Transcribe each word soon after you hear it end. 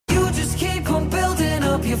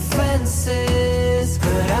senses,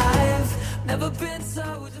 but I've never been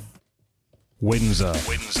so... Windsor,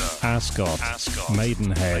 Ascot,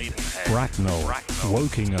 Maidenhead, Bracknell,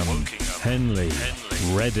 Wokingham, Henley,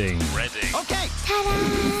 Reading. Okay.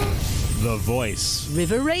 Ta-da! The voice.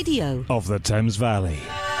 River Radio. Of the Thames Valley.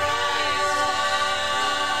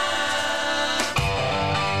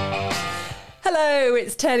 Hello,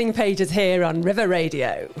 it's Turning Pages here on River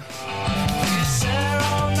Radio.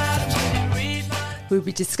 We'll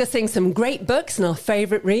be discussing some great books and our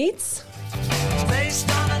favourite reads.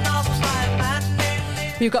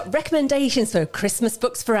 We've got recommendations for Christmas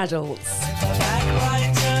books for adults.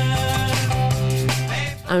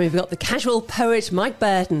 And we've got the casual poet Mike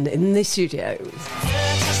Burton in the studio.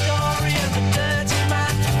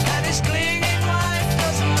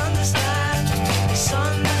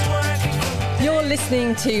 You're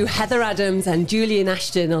listening to Heather Adams and Julian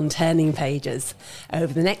Ashton on Turning Pages.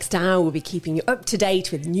 Over the next hour, we'll be keeping you up to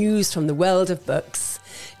date with news from the world of books.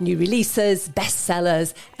 New releases,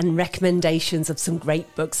 bestsellers, and recommendations of some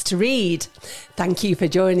great books to read. Thank you for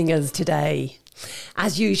joining us today.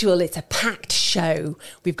 As usual, it's a packed show.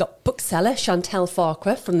 We've got bookseller Chantel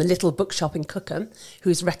Farquhar from the Little Bookshop in Cookham,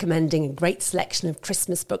 who's recommending a great selection of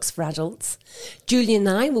Christmas books for adults. Julian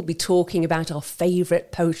and I will be talking about our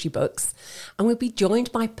favourite poetry books, and we'll be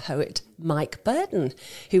joined by poet Mike Burton,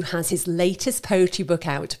 who has his latest poetry book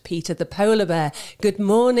out, Peter the Polar Bear. Good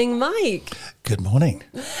morning, Mike. Good morning.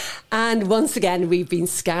 And once again, we've been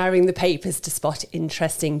scouring the papers to spot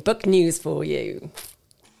interesting book news for you.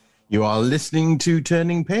 You are listening to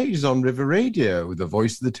Turning Pages on River Radio, the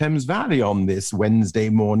voice of the Thames Valley, on this Wednesday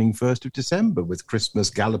morning, 1st of December, with Christmas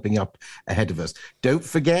galloping up ahead of us. Don't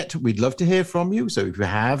forget, we'd love to hear from you. So if you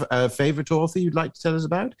have a favourite author you'd like to tell us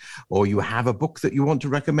about, or you have a book that you want to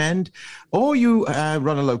recommend, or you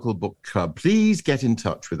run a local book club, please get in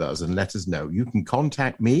touch with us and let us know. You can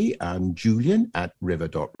contact me and Julian at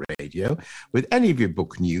river.radio with any of your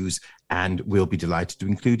book news, and we'll be delighted to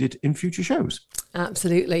include it in future shows.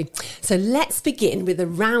 Absolutely. So let's begin with a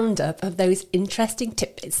roundup of those interesting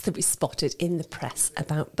tidbits that we spotted in the press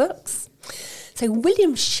about books. So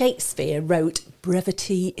William Shakespeare wrote,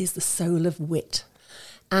 "Brevity is the soul of wit."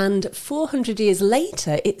 And 400 years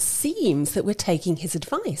later, it seems that we're taking his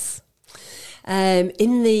advice.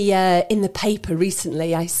 In the paper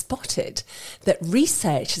recently, I spotted that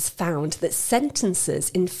research has found that sentences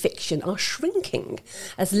in fiction are shrinking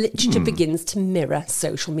as literature begins to mirror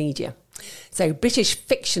social media. So British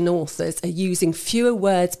fiction authors are using fewer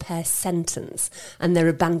words per sentence, and they're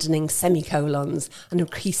abandoning semicolons and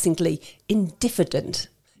increasingly indifferent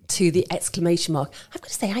to the exclamation mark. I've got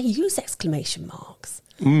to say, I use exclamation marks.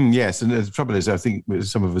 Yes, and the trouble is, I think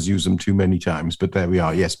some of us use them too many times, but there we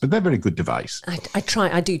are, yes. But they're a very good device.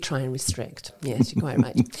 I do try and restrict. Yes, you're quite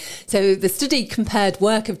right. So the study compared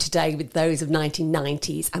work of today with those of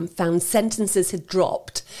 1990s and found sentences had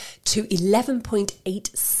dropped to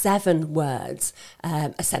 11.87 words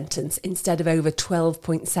a sentence instead of over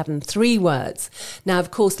 12.73 words. Now,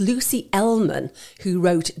 of course, Lucy Ellman, who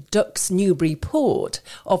wrote Ducks Newbury Port,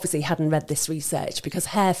 obviously hadn't read this research because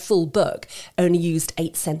her full book only used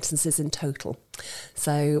 8 sentences in total.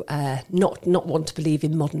 So not one to believe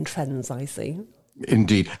in modern trends, I see.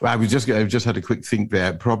 Indeed. I've just had a quick think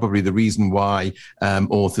there. Probably the reason why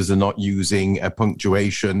authors are not using a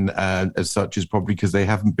punctuation as such is probably because they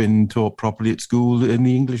haven't been taught properly at school in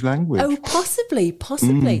the English language. Oh, possibly.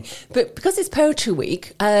 But because it's Poetry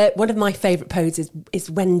Week, one of my favourite poets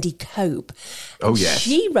is Wendy Cope. Oh, yes.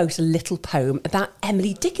 She wrote a little poem about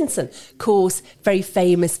Emily Dickinson, of course, very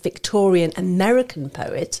famous Victorian American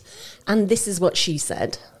poet. And this is what she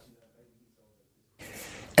said.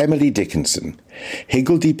 Emily Dickinson.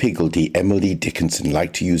 Higgledy-piggledy Emily Dickinson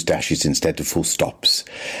liked to use dashes instead of full stops.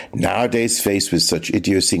 Nowadays, faced with such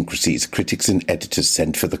idiosyncrasies, critics and editors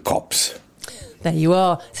sent for the cops. There you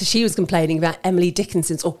are. So she was complaining about Emily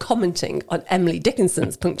Dickinson's, or commenting on Emily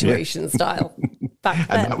Dickinson's punctuation style. Back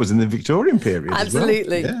then. And that was in the Victorian period.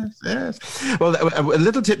 Absolutely. As well. Yes. Well, a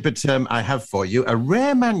little tidbit I have for you. A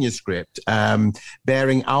rare manuscript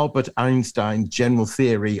bearing Albert Einstein's general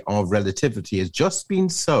theory of relativity has just been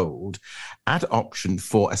sold at auction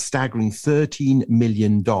for a staggering $13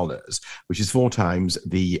 million, which is 4 times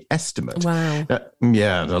the estimate. Wow.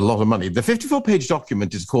 Yeah, a lot of money. The 54-page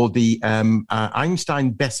document is called the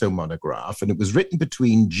Einstein-Besso monograph, and it was written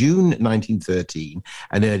between June 1913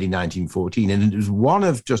 and early 1914, and it was one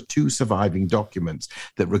of just 2 surviving documents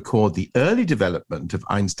that record the early development of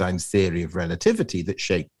Einstein's theory of relativity that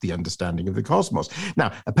shaped the understanding of the cosmos.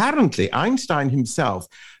 Now, apparently, Einstein himself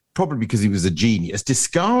probably because he was a genius,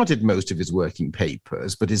 discarded most of his working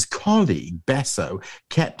papers, but his colleague Besso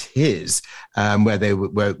kept his where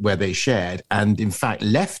they shared, and in fact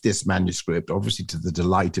left this manuscript, obviously to the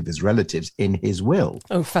delight of his relatives, in his will.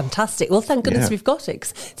 Oh, fantastic! Well, thank goodness we've got it.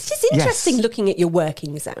 'Cause it's just interesting looking at your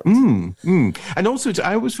workings out. And also,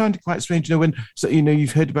 I always found it quite strange, when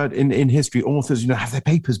you've heard about in history authors, have their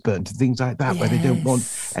papers burnt and things like that, where they don't want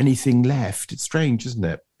anything left. It's strange, isn't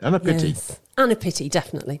it? And a pity. Yes. And a pity,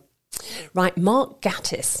 definitely. Right, Mark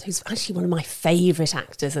Gatiss, who's actually one of my favourite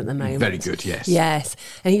actors at the moment. Very good, yes. Yes,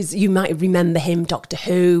 and you might remember him, Doctor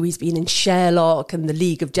Who, he's been in Sherlock and The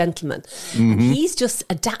League of Gentlemen. And he's just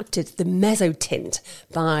adapted The Mezzotint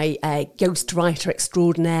by ghostwriter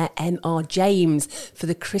extraordinaire M.R. James for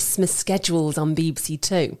the Christmas schedules on BBC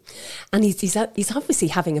Two. And he's obviously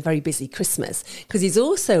having a very busy Christmas, because he's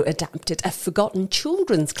also adapted a forgotten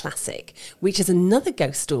children's classic, which is another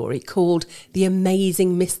ghost story called The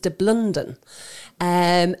Amazing Mr. London.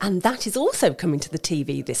 And that is also coming to the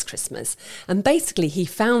TV this Christmas. And basically he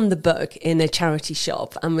found the book in a charity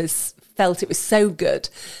shop and felt it was so good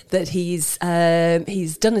that he's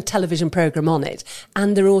done a television programme on it,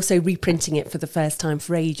 and they're also reprinting it for the first time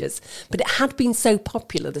for ages. But it had been so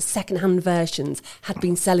popular, the second-hand versions had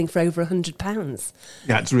been selling for over £100.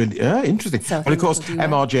 Yeah, it's really interesting. So well, of course,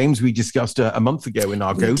 M.R. James, we discussed a month ago in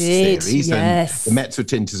our Ghost series, yes. And The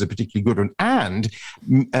Mezzotint is a particularly good one. And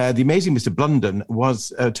The Amazing Mr. Blunden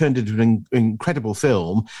was turned into an incredible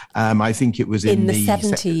film. I think it was in the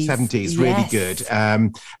 70s. 70s, really good.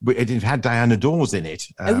 But it had Diana Dawes in it.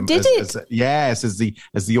 Did it? As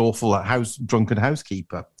the awful drunken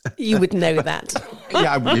housekeeper. You would know that.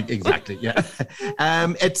 Yeah, exactly. Yeah,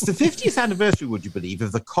 it's the 50th anniversary, would you believe,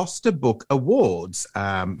 of the Costa Book Awards.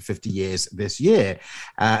 50 years this year.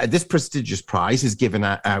 This prestigious prize is given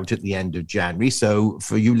out at the end of January. So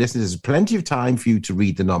for you listeners, there's plenty of time for you to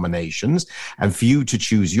read the nominations and for you to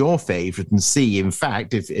choose your favourite and see, in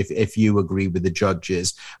fact, if you agree with the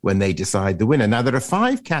judges when they decide the winner. Now, there are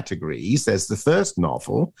 5 categories. There's the first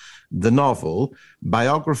novel, the novel,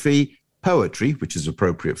 biography, poetry, which is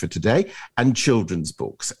appropriate for today, and children's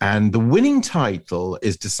books. And the winning title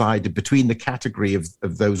is decided between the category of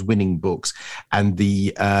those winning books, and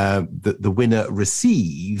the winner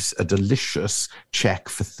receives a delicious cheque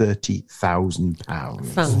for £30,000.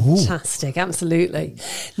 Fantastic, absolutely.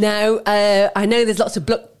 Now, I know there's lots of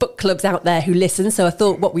book clubs out there who listen, so I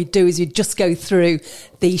thought what we'd do is we'd just go through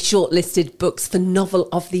the shortlisted books for Novel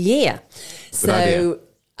of the Year. Good idea.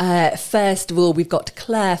 First of all, we've got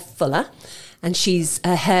Claire Fuller, and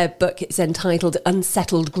her book is entitled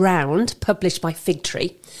Unsettled Ground, published by Fig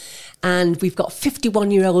Tree. And we've got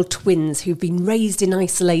 51-year-old twins who've been raised in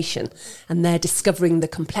isolation, and they're discovering the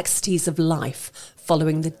complexities of life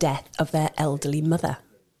following the death of their elderly mother.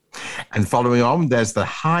 And following on, there's The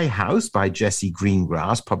High House by Jessie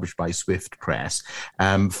Greengrass, published by Swift Press.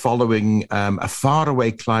 Following a faraway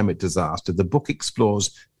climate disaster, the book explores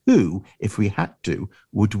who, if we had to,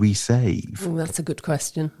 would we save? Oh, that's a good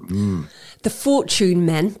question. The Fortune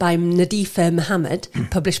Men by Nadifa Mohammed,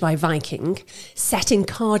 published by Viking, set in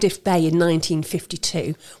Cardiff Bay in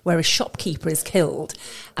 1952, where a shopkeeper is killed,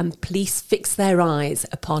 and police fix their eyes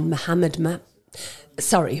upon Mahmoud Mahatten.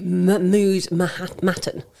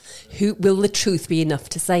 Who will the truth be enough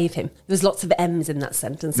to save him? There's lots of M's in that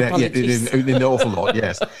sentence. Apologies. Yeah, an awful lot,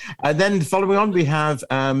 yes. And then following on, we have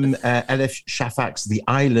Elif Shafak's The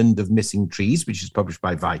Island of Missing Trees, which is published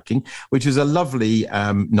by Viking, which is a lovely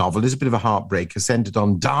novel. It's a bit of a heartbreaker, centred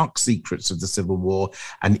on dark secrets of the Civil War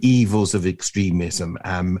and evils of extremism.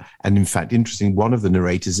 And in fact, interesting, one of the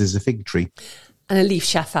narrators is a fig tree. And Elif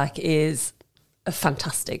Shafak is a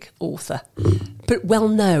fantastic author, but well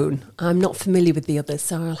known. I'm not familiar with the others,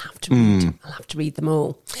 so I'll have to read them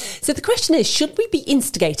all. So the question is, should we be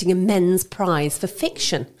instigating a men's prize for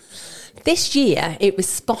fiction? This year, it was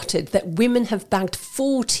spotted that women have bagged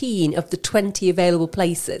 14 of the 20 available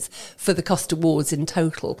places for the Costa Awards in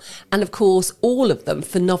total, and of course, all of them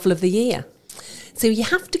for Novel of the Year. So you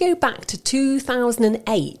have to go back to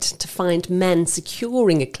 2008 to find men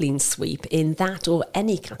securing a clean sweep in that or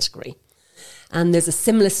any category. And there's a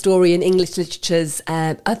similar story in English literature's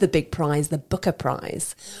other big prize, the Booker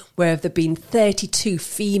Prize, where there have been 32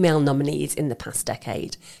 female nominees in the past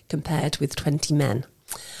decade, compared with 20 men.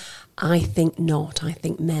 I think not. I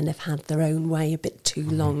think men have had their own way a bit too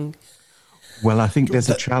long. Well, I think there's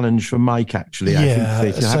a challenge for Mike, actually. Yeah, I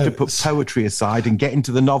think they have to put poetry aside and get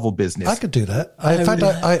into the novel business. I could do that. In fact,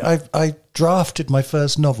 I drafted my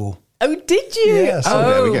first novel. Oh, did you? Yeah, so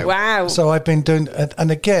there we go. Wow. So I've been doing, and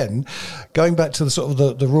again, going back to the sort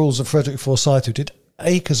of the rules of Frederick Forsyth, who did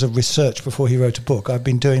acres of research before he wrote a book. I've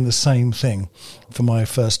been doing the same thing for my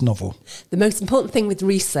first novel. The most important thing with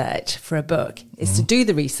research for a book is to do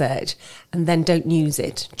the research and then don't use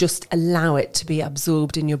it. Just allow it to be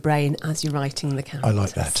absorbed in your brain as you're writing the characters. I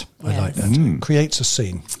like that. I Yes. like that. Creates a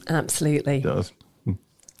scene. Absolutely. It does.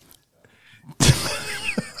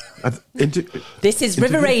 This is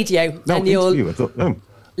River Radio, No, and you're interview. I thought,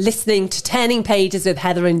 listening to Turning Pages with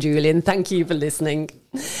Heather and Julian. Thank you for listening.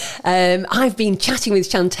 I've been chatting with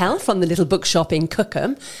Chantel from the Little Bookshop in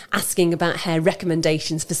Cookham, asking about her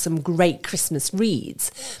recommendations for some great Christmas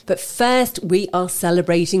reads. But first, we are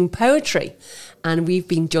celebrating poetry. And we've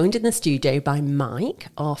been joined in the studio by Mike,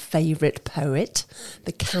 our favourite poet,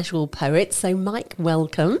 the casual poet. So, Mike,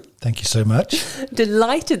 welcome. Thank you so much.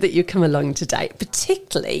 Delighted that you come along today,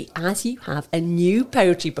 particularly as you have a new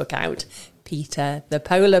poetry book out, Peter the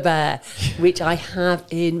Polar Bear, which I have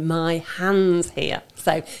in my hands here.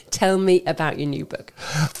 So tell me about your new book.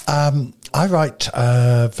 I write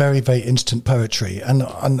very, very instant poetry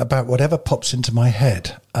and about whatever pops into my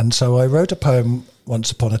head. And so I wrote a poem,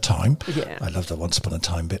 Once Upon a Time. Yeah. I love the Once Upon a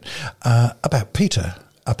Time bit, about Peter,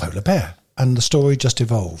 a polar bear. And the story just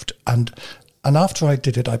evolved. And after I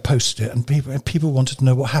did it, I posted it, and people wanted to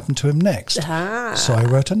know what happened to him next. Ah. So I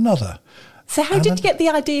wrote another. So how did you get the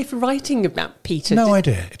idea for writing about Peter? No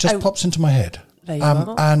idea. It just pops into my head. There you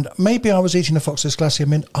are. And maybe I was eating a Fox's Glacier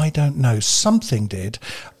Mint. I don't know. Something did.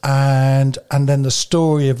 And then the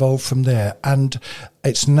story evolved from there. And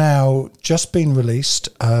it's now just been released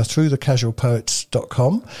through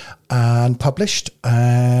thecasualpoets.com and published.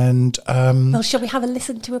 And Well, shall we have a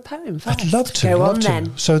listen to a poem first? I'd love to. Go love on to.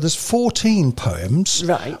 then. So there's 14 poems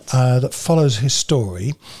Right. that follows his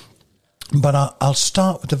story. But I'll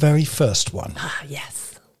start with the very first one. Ah,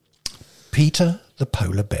 yes. Peter the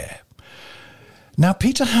Polar Bear. Now,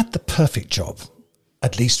 Peter had the perfect job,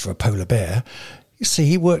 at least for a polar bear. You see,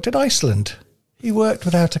 he worked at Iceland. He worked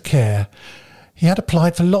without a care. He had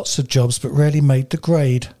applied for lots of jobs, but rarely made the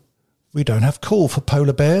grade. We don't have call for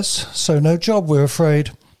polar bears, so no job, we're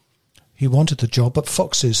afraid. He wanted the job at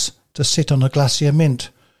Fox's, to sit on a glacier mint.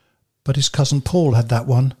 But his cousin Paul had that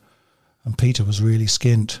one, and Peter was really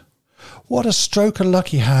skint. What a stroke of luck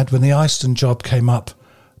he had when the Iceland job came up.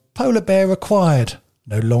 Polar bear required,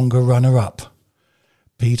 no longer runner-up.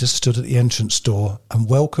 Peter stood at the entrance door and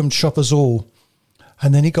welcomed shoppers all.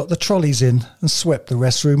 And then he got the trolleys in and swept the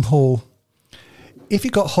restroom hall. If he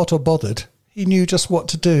got hot or bothered, he knew just what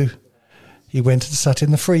to do. He went and sat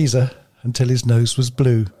in the freezer until his nose was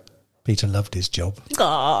blue. Peter loved his job.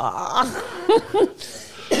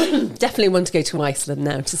 Definitely want to go to Iceland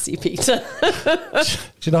now to see Peter.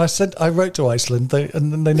 Do you know, I wrote to Iceland,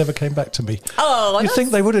 and then they never came back to me. Oh, You'd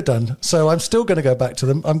think they would have done. So I'm still going to go back to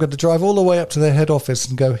them. I'm going to drive all the way up to their head office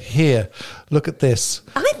and go, here, look at this.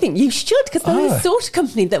 I think you should, because they're the Ah. sort of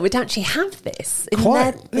company that would actually have this. In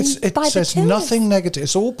Quite. Their, It by the says tills. nothing negative.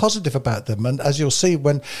 It's all positive about them. And as you'll see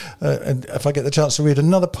when, and if I get the chance to read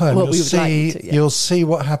another poem, Well, we would like you to, yeah. you'll see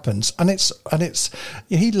what happens. And it's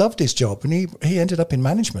he loved his job, and he ended up in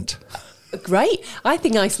management. Great. I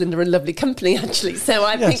think Iceland are a lovely company, actually. So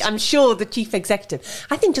I'm sure the chief executive,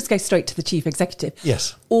 I think just go straight to the chief executive.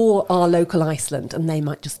 Yes. Or our local Iceland, and they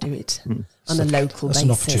might just do it on a local That's basis.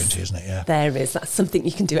 an opportunity, isn't it? Yeah. There is. That's something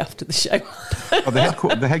you can do after the show.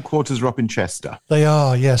 the headquarters are up in Chester. They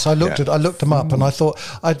are, yes. I looked Yeah. them up, and I thought,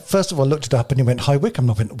 first of all looked it up, and he went High Wycombe.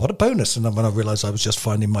 And I went, what a bonus! And then when I realised I was just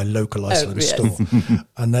finding my local Iceland yes. store,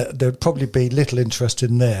 and there'd probably be little interest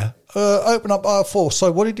in there. Open up aisle 4. So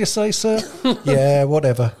what did you say, sir? Yeah,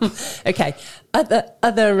 whatever. Okay. Other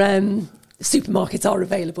supermarkets are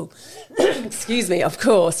available. Excuse me, of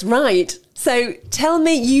course. Right. So tell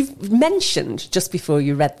me, you've mentioned just before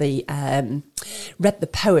you read the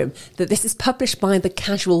poem that this is published by the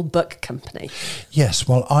Casual Book Company. Yes,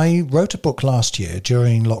 well, I wrote a book last year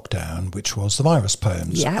during lockdown, which was the Virus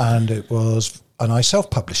Poems, Yeah. and I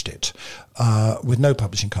self-published it with no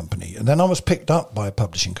publishing company. And then I was picked up by a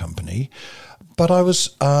publishing company, but I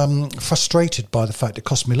was frustrated by the fact it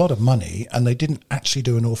cost me a lot of money, and they didn't actually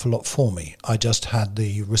do an awful lot for me. I just had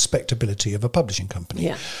the respectability of a publishing company.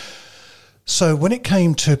 Yeah. So when it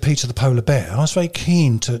came to Peter the Polar Bear, I was very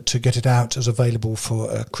keen to get it out as available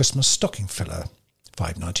for a Christmas stocking filler,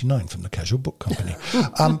 $5.99 from the Casual Book Company.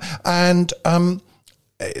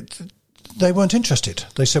 They weren't interested.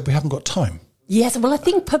 They said, we haven't got time. Yes, well, I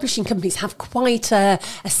think publishing companies have quite a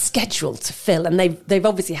schedule to fill, and they've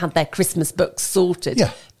obviously had their Christmas books sorted.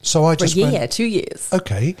 Yeah. So I for just a year, went, 2 years.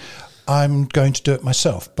 okay, I'm going to do it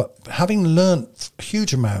myself. But having learnt a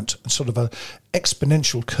huge amount, sort of a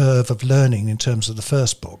exponential curve of learning in terms of the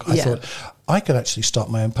first book, I Yeah. thought I could actually start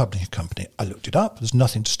my own publishing company. I looked it up. There's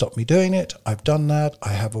nothing to stop me doing it. I've done that. I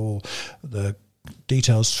have all the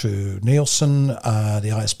details through Nielsen,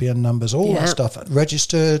 the ISBN numbers, all that stuff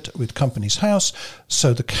registered with Companies House.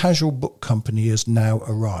 So the Casual Book Company has now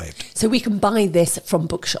arrived. So we can buy this from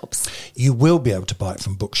bookshops. You will be able to buy it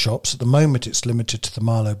from bookshops. At the moment, it's limited to the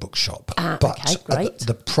Marlow Bookshop. Okay, great.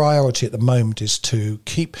 The priority at the moment is to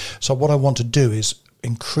keep... So what I want to do is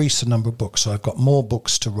increase the number of books. So I've got more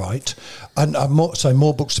books to write, and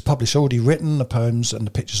more books to publish already written, the poems and the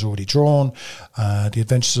pictures already drawn. The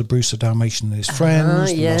Adventures of Bruce the Dalmatian and His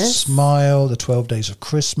Friends, The Lost Smile, The 12 Days of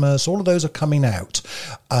Christmas, all of those are coming out.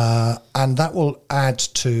 And that will add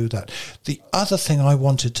to that. The other thing I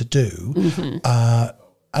wanted to do,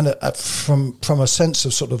 and from a sense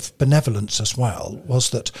of sort of benevolence as well, was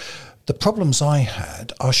that the problems I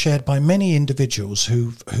had are shared by many individuals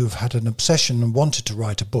who've had an obsession and wanted to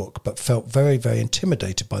write a book, but felt very, very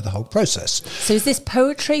intimidated by the whole process. So is this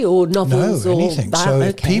poetry or novels? No, or anything. That? So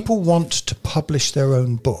if people want to publish their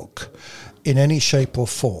own book in any shape or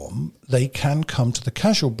form, they can come to the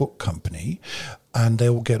Casual Book Company, and they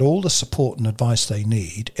will get all the support and advice they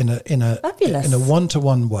need in a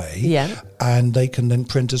one-to-one way. Yeah. And they can then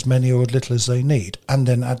print as many or as little as they need, and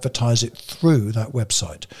then advertise it through that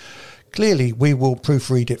website. Clearly, we will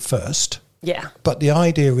proofread it first. Yeah. But the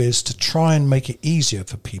idea is to try and make it easier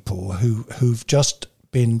for people who've just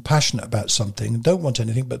been passionate about something, don't want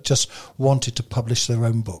anything, but just wanted to publish their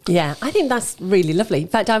own book. Yeah, I think that's really lovely. In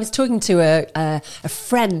fact, I was talking to a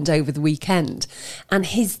friend over the weekend, and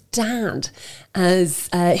his dad,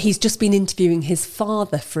 he's just been interviewing his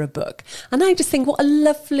father for a book. And I just think what a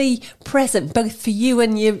lovely present, both for you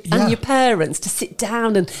and your parents, to sit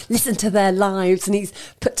down and listen to their lives. And he's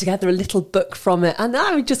put together a little book from it. And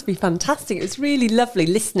that would just be fantastic. It was really lovely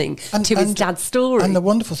listening to his dad's story. And the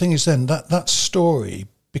wonderful thing is then that story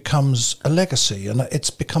becomes a legacy, and it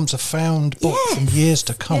becomes a found book from years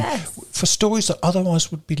to come for stories that otherwise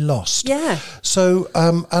would be lost. Yeah. So,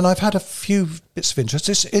 and I've had a few bits of interest.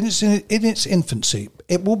 It's in its infancy.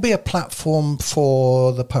 It will be a platform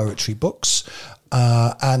for the poetry books.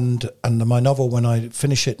 And my novel when I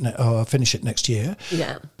finish it next year.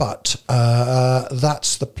 Yeah. But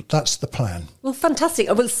that's the plan. Well, fantastic.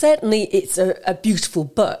 Well, certainly it's a beautiful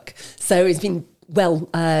book. So it's been well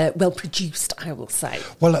produced, I will say.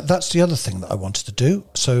 Well, that's the other thing that I wanted to do.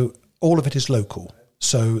 So all of it is local.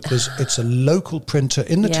 So it's a local printer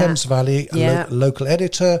in the Thames Valley, a local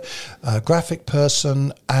editor, a graphic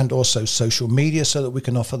person, and also social media, so that we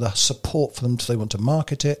can offer the support for them if they want to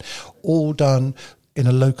market it, all done in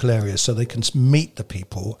a local area so they can meet the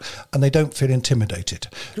people and they don't feel intimidated.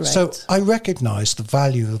 Great. So I recognise the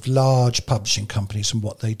value of large publishing companies and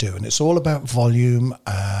what they do, and it's all about volume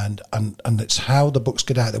and it's how the books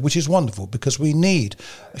get out there, which is wonderful because we need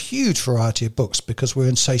a huge variety of books because we're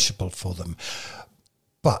insatiable for them.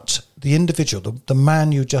 But the individual, the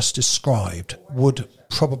man you just described, would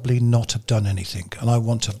probably not have done anything, and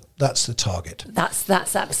that's the target.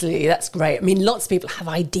 That's great. I mean, lots of people have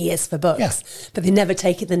ideas for books, but they never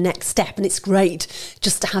take it the next step, and it's great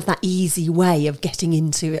just to have that easy way of getting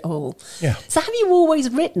into it all. Yeah. So have you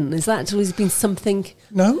always written? Has that always been something?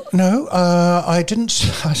 No. I didn't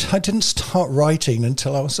start writing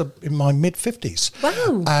until I was in my mid-50s.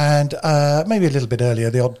 Wow. And maybe a little bit earlier,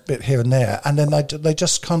 the odd bit here and there, and then they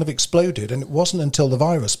just kind of exploded, and it wasn't until the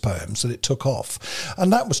Virus poems that it took off.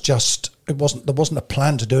 And that was there wasn't a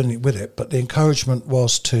plan to do anything with it, but the encouragement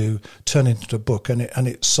was to turn it into a book, and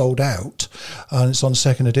it sold out, and it's on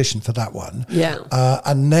second edition for that one. Yeah.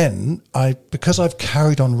 And then because I've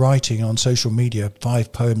carried on writing on social media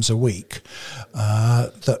 5 poems a week,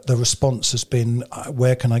 the response has been,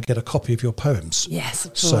 where can I get a copy of your poems? Yes,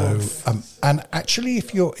 of course. So, and actually,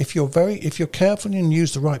 if you're careful and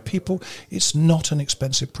use the right people, it's not an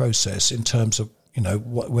expensive process in terms of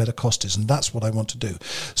where the cost is, and that's what I want to do.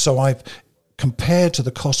 So I've compared to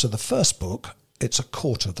the cost of the first book, it's a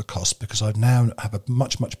quarter of the cost because I now have a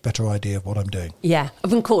much, much better idea of what I'm doing. Yeah,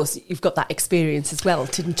 of course, you've got that experience as well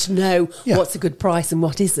to know what's a good price and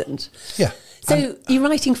what isn't. Yeah. So you're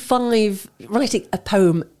writing a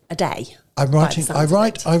poem a day. I write.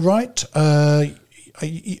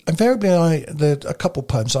 Invariably, a couple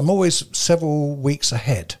poems. I'm always several weeks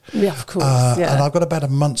ahead. Yeah, of course. And I've got about a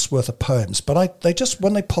month's worth of poems. But they just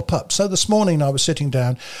when they pop up. So this morning I was sitting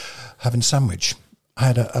down having a sandwich. I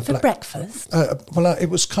had for breakfast. It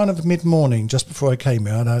was kind of mid-morning, just before I came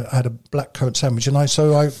here, and I had a blackcurrant sandwich. And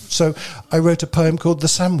I wrote a poem called "The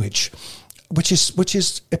Sandwich," which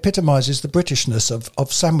epitomises the Britishness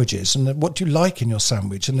of sandwiches and what do you like in your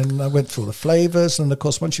sandwich. And then I went through all the flavours, and of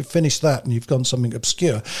course once you've finished that and you've gone something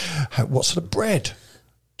obscure, what sort of bread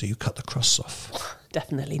do you cut the crusts off?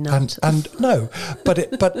 Definitely not. And no,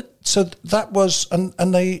 but so that was, and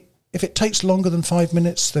they, if it takes longer than 5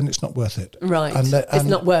 minutes, then it's not worth it. Right. And it's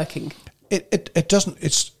not working. It doesn't.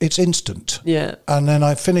 It's instant. Yeah. And then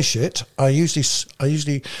I finish it. I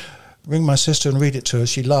usually ring my sister and read it to her.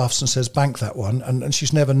 She laughs and says, "Bank that one," and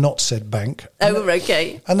she's never not said bank. Oh,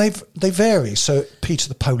 okay. And they vary. So Peter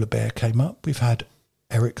the polar bear came up. We've had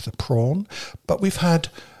Eric the prawn, but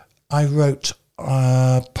I wrote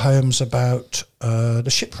poems about the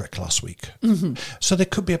shipwreck last week. Mm-hmm. So they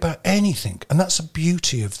could be about anything, and that's the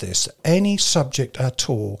beauty of this. Any subject at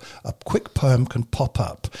all, a quick poem can pop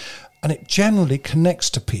up, and it generally connects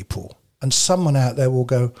to people. And someone out there will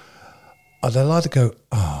go, they'll either go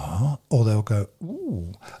or they'll go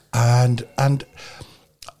ooh. And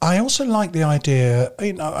I also like the idea.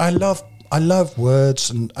 I love words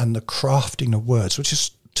and the crafting of words, which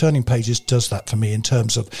is Turning Pages does that for me in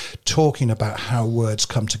terms of talking about how words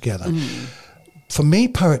come together. Mm. For me,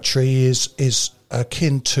 poetry is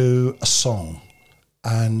akin to a song.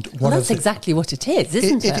 And that's exactly what it is,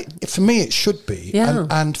 isn't it? For me, it should be. Yeah.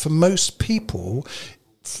 And for most people,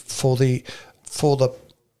 for the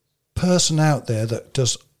person out there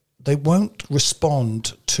they won't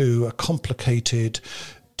respond to a complicated,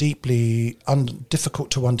 deeply difficult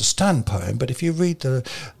to understand poem. But if you read the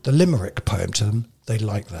limerick poem to them, they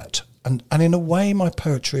like that. And in a way, my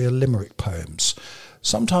poetry are limerick poems.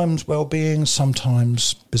 Sometimes well-being,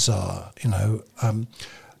 sometimes bizarre.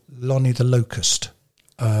 Lonnie the Locust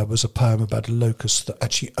was a poem about a locust that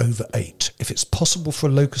actually overate. If it's possible for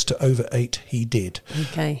a locust to overate, he did.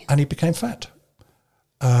 Okay. And he became fat.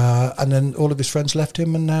 And then all of his friends left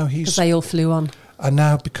him, and now because they all flew on. And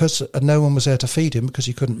now, because no one was there to feed him because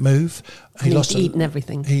he couldn't move, he'd eaten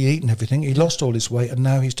everything. He'd eaten everything. He lost all his weight, and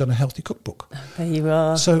now he's done a healthy cookbook. There you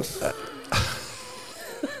are. So,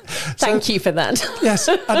 thank you for that. Yes,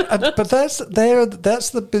 but that's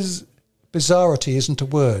the bizarrity isn't a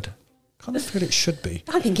word. I kind of feel it should be.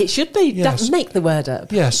 I think it should be. Yes. Make the word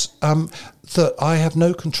up. Yes, that I have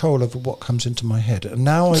no control over what comes into my head, and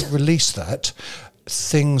now I've released that.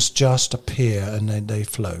 Things just appear and then they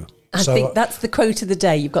flow. I think that's the quote of the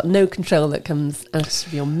day. You've got no control that comes out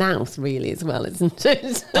of your mouth, really, as well, isn't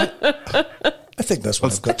it? I think that's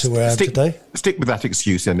what I've got to wear out today. Stick with that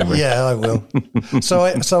excuse anyway. Yeah, I will. So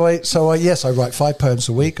I write 5 poems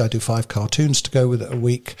a week. I do 5 cartoons to go with it a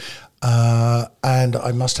week. And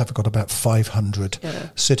I must have got about 500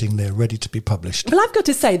 sitting there ready to be published. Well, I've got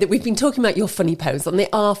to say that we've been talking about your funny poems, and they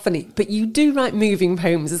are funny, but you do write moving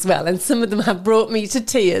poems as well, and some of them have brought me to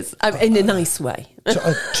tears in a nice way.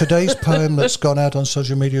 Today's poem that's gone out on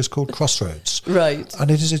social media is called Crossroads. Right.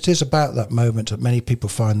 And it is about that moment that many people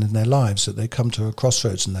find in their lives, that they come to a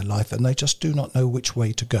crossroads in their life and they just do not know which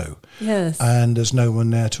way to go. Yes. And there's no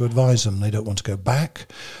one there to advise them. They don't want to go back,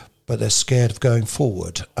 but they're scared of going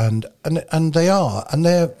forward, and they are, and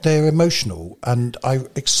they're emotional, and I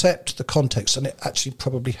accept the context, and it actually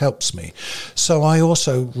probably helps me. So I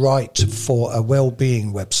also write for a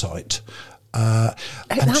well-being website.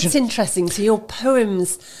 That's interesting. So your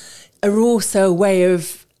poems are also a way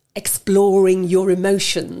of exploring your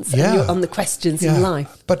emotions on the questions in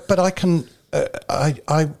life. But I can.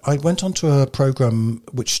 I went onto a program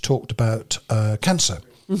which talked about cancer,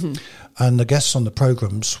 mm-hmm. and the guests on the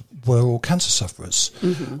programs were all cancer sufferers.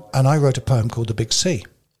 Mm-hmm. And I wrote a poem called The Big C,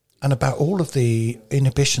 and about all of the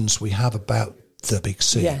inhibitions we have about the Big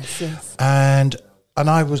C. Yes. And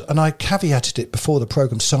I caveated it before the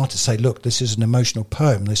program started to say, look, this is an emotional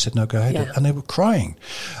poem. They said, no, go ahead. Yeah. And they were crying.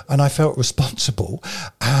 And I felt responsible.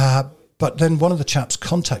 But then one of the chaps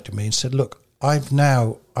contacted me and said, look,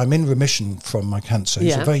 I'm in remission from my cancer.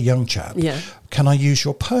 He's a very young chap. Yeah. Can I use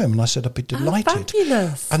your poem? And I said, I'd be delighted. Oh,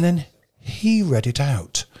 fabulous. And then he read it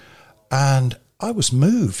out. And I was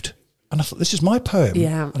moved. And I thought, this is my poem.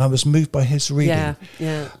 Yeah. And I was moved by his reading.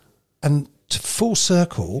 Yeah. And to full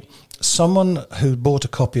circle, someone who bought a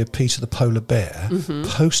copy of Peter the Polar Bear mm-hmm.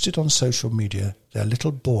 posted on social media their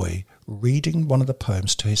little boy reading one of the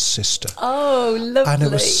poems to his sister. Oh, lovely. And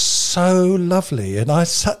it was so lovely. And I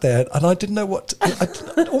sat there and I almost didn't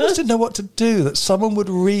know what to do, that someone would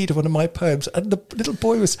read one of my poems. And the little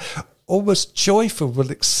boy was almost joyful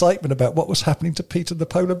with excitement about what was happening to Peter the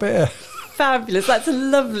Polar Bear. Fabulous. That's a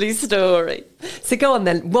lovely story. So go on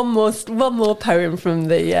then. One more poem from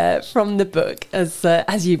the book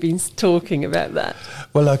as you've been talking about that.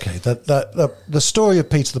 Well, okay. The story of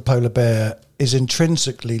Peter the Polar Bear is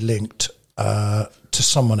intrinsically linked to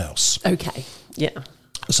someone else. Okay. Yeah.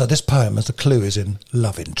 So this poem, as the clue, is in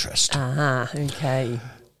love interest. Ah, okay.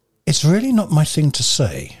 It's really not my thing to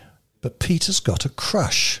say, but Peter's got a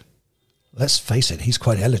crush. Let's face it, he's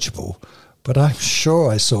quite eligible. but I'm sure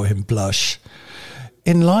I saw him blush.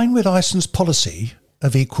 In line with Iceland's policy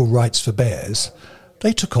of equal rights for bears,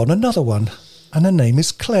 they took on another one, and her name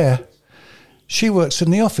is Claire. She works in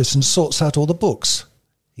the office and sorts out all the books.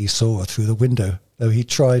 He saw her through the window, though he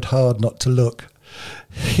tried hard not to look.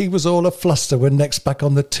 He was all a fluster when next back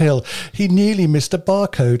on the till. He nearly missed a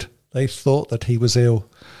barcode. They thought that he was ill.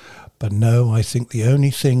 But no, I think the only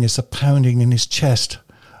thing is a pounding in his chest.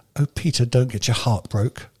 Oh, Peter, don't get your heart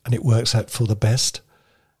broke, and it works out for the best.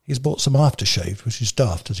 He's bought some aftershave, which is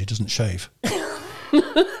daft as he doesn't shave.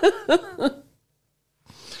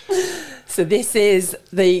 So this is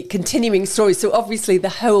the continuing story. So obviously the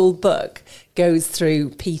whole book goes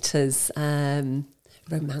through Peter's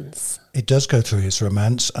romance. It does go through his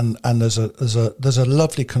romance, and there's a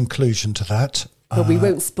lovely conclusion to that. But we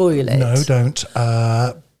won't spoil it. No, don't.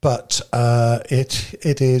 But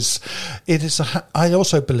it is. I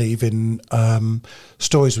also believe in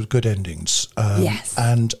stories with good endings. Yes.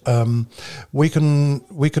 And we can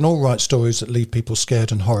all write stories that leave people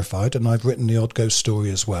scared and horrified. And I've written the odd ghost story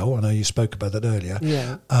as well. I know you spoke about that earlier.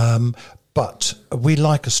 Yeah. But we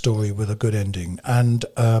like a story with a good ending, and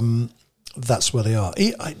that's where they are.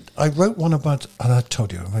 I wrote one about, and I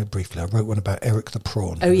told you very briefly, I wrote one about Eric the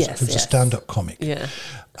Prawn. Oh, yes, who's a stand-up comic. Yeah.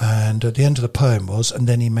 And at the end of the poem was, and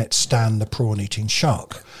then he met Stan the prawn-eating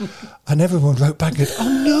shark. And everyone wrote back and said,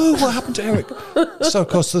 oh no, what happened to Eric? So, of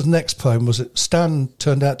course, the next poem was that Stan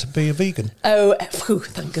turned out to be a vegan. Oh,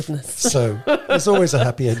 thank goodness. So there's always a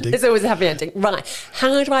happy ending. It's always a happy ending. Right.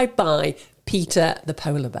 How do I buy Peter the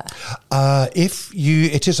Polar Bear?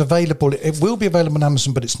 It is available. It will be available on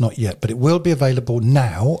Amazon, but it's not yet. But it will be available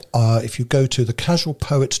now if you go to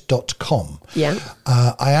thecasualpoet.com. Yeah.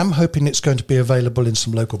 I am hoping it's going to be available in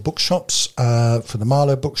some local bookshops, for the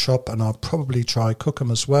Marlow bookshop, and I'll probably try Cookham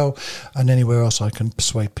as well, and anywhere else I can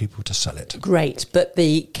persuade people to sell it. Great, but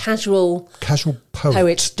the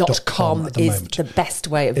casualpoet.com is the best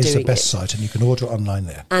way of doing it. It's the best site, and you can order it online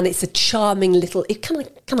there. And it's a charming little.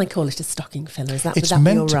 Can I call it a stocking filler? Is that? It's would that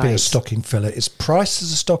meant be to all be right? a stocking filler. It's priced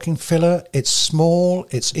as a stocking filler. It's small.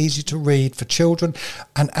 It's easy to read for children.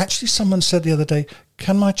 And actually, someone said the other day,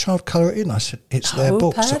 "Can my child colour it in?" I said, "It's their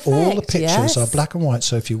book, so all the perfect, pictures yes. are black and white.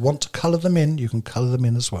 So if you want to colour them in, you can colour them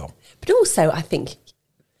in as well." But also, I think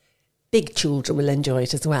big children will enjoy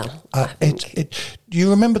it as well. I think. You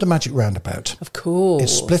remember the Magic Roundabout? Of course.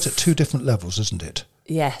 It's split at 2 different levels, isn't it?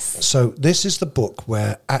 Yes. So this is the book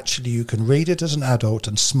where actually you can read it as an adult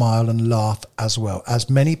and smile and laugh as well, as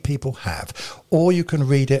many people have. Or you can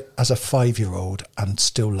read it as a 5-year-old and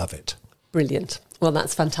still love it. Brilliant. Well,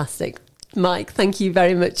 that's fantastic. Mike, thank you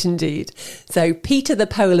very much indeed. So Peter the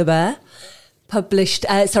Polar Bear,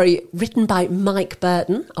 written by Mike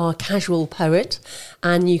Burton, our casual poet,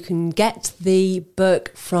 and you can get the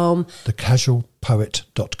book from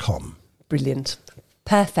thecasualpoet.com. Brilliant.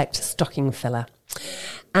 Perfect stocking filler.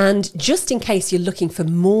 And just in case you're looking for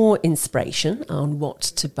more inspiration on what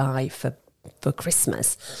to buy for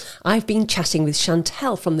Christmas, I've been chatting with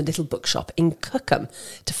Chantel from the Little Bookshop in Cookham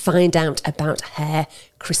to find out about her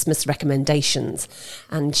Christmas recommendations.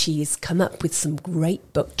 And she's come up with some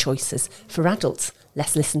great book choices for adults.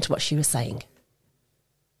 Let's listen to what she was saying.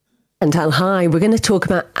 Chantal, hi. We're going to talk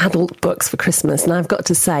about adult books for Christmas. And I've got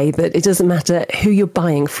to say that it doesn't matter who you're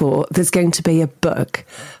buying for, there's going to be a book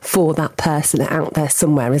for that person out there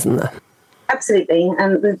somewhere, isn't there? Absolutely.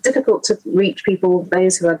 And it's difficult to reach people,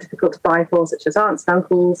 those who are difficult to buy for, such as aunts and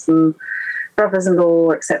uncles and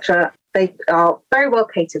brothers-in-law, etc. They are very well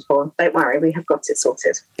catered for. Don't worry, we have got it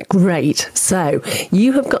sorted. Great. So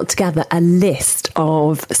you have got together a list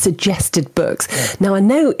of suggested books. Now, I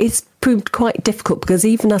know it's proved quite difficult because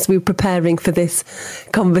even as we were preparing for this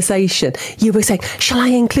conversation, you were saying, shall I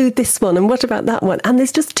include this one? And what about that one? And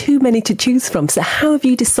there's just too many to choose from. So how have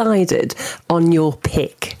you decided on your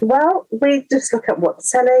pick? Well, we just look at what's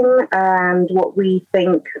selling and what we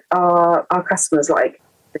think our customers like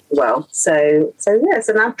as well. So yes,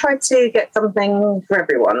 and I've tried to get something for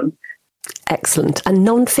everyone. Excellent. And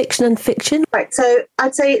non-fiction and fiction? Right, so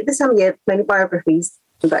I'd say this time of year, many biographies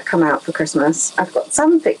that come out for Christmas. I've got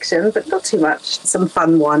some fiction, but not too much. Some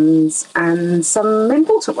fun ones and some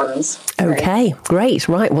important ones. Okay, great.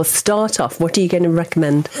 Right, we'll start off. What are you going to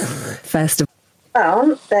recommend first of all?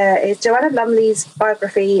 Well, there is Joanna Lumley's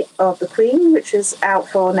biography of the Queen, which is out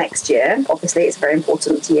for next year. Obviously, it's a very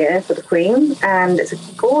important year for the Queen, and it's a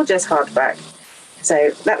gorgeous hardback.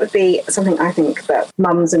 So that would be something I think that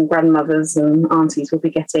mums and grandmothers and aunties will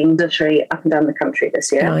be getting literally up and down the country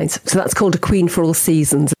this year. Right. So that's called A Queen for All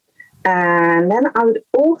Seasons. And then I would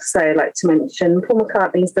also like to mention Paul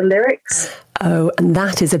McCartney's The Lyrics. Oh, and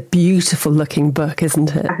that is a beautiful looking book,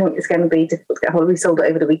 isn't it? I think it's going to be difficult to get hold of. We sold it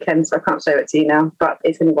over the weekend, so I can't show it to you now, but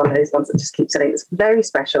it's going to be one of those ones that just keeps selling. It's very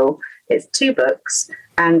special. It's 2 books,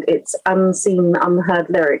 and it's unseen, unheard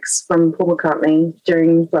lyrics from Paul McCartney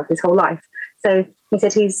during his whole life. So he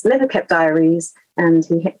said he's never kept diaries, and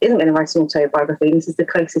he isn't going to write an autobiography. And this is the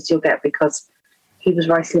closest you'll get because he was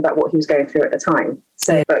writing about what he was going through at the time.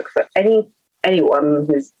 So a book for anyone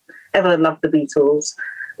who's ever loved the Beatles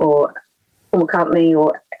or Paul McCartney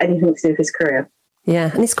or anything to do with his career.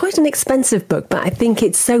 Yeah, and it's quite an expensive book, but I think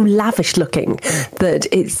it's so lavish looking that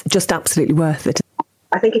it's just absolutely worth it.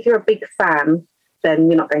 I think if you're a big fan, then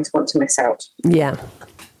you're not going to want to miss out. Yeah.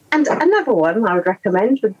 And another one I would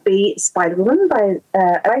recommend would be Spider-Woman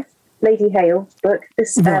by Lady Hale's book.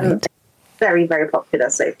 This very, very popular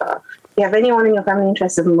so far. If you have anyone in your family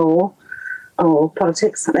interested in law or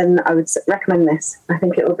politics, then I would recommend this. I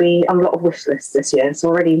think it will be on a lot of wish lists this year. It's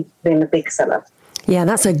already been a big seller. Yeah,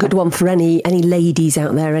 that's a good one for any ladies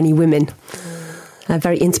out there, any women.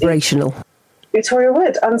 Very inspirational. Victoria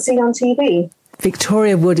Wood, Unseen on TV.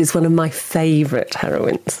 Victoria Wood is one of my favourite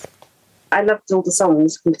heroines. I loved all the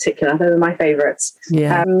songs in particular. They were my favourites.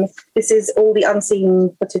 Yeah. This is all the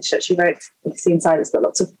unseen footage that she wrote. You can see inside it's got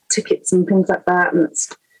lots of tickets and things like that, and it's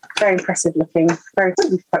very impressive looking,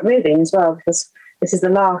 quite moving as well, because this is the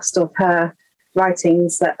last of her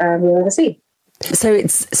writings that we'll ever see. So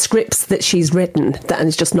it's scripts that she's written and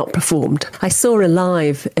it's just not performed. I saw her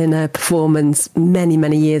live in a performance many,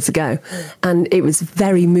 many years ago, and it was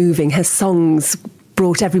very moving. Her songs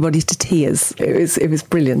brought everybody to tears. It was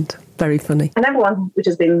brilliant, very funny. Another one which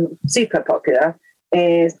has been super popular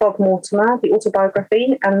is Bob Mortimer, the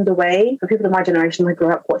autobiography, and The Way. For people of my generation, I grew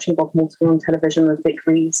up watching Bob Mortimer on television with Vic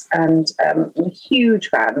Reeves, and I'm a huge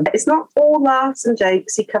fan. It's not all laughs and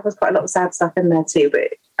jokes. He covers quite a lot of sad stuff in there too, but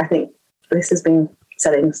I think this has been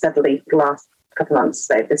selling steadily for the last couple of months,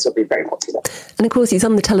 so this will be very popular. And of course, he's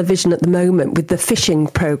on the television at the moment with the fishing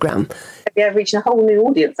programme. Yeah, reaching a whole new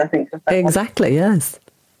audience, I think. Exactly, yes.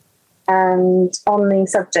 And on the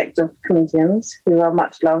subject of comedians who are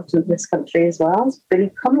much loved in this country as well, Billy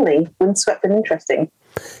Connolly, Windswept and Interesting.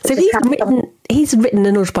 So he's written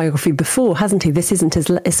an autobiography before, hasn't he? This isn't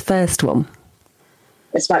his first one.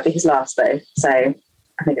 This might be his last, though, so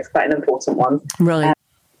I think it's quite an important one. Right.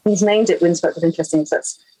 He's named it Windswept and Interesting, so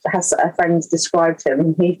that's how a friend described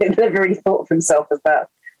him. He never really thought of himself as that.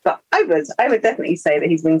 But I would definitely say that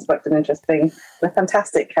he's windswept and interesting, a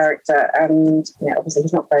fantastic character, and obviously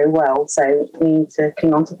he's not very well, so we need to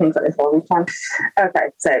cling on to things like this while we can. Okay,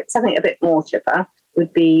 so something a bit more chipper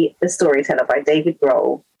would be The Storyteller by David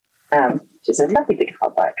Grohl, which is a lovely big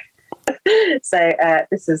hardback. So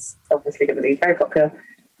this is obviously going to be very popular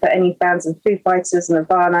for any fans of Foo Fighters and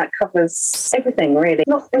Nirvana. It covers everything, really.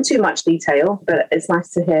 Not in too much detail, but it's nice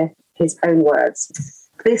to hear his own words.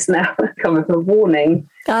 This now comes with a warning.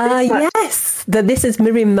 Yes. This is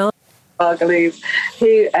Miriam Margolyes,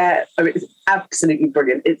 who is absolutely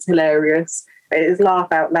brilliant. It's hilarious. It is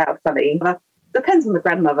laugh out loud funny. Depends on the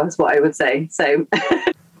grandmother, is what I would say. So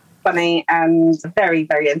funny and very,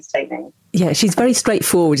 very entertaining. Yeah, she's very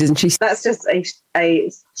straightforward, isn't she? That's just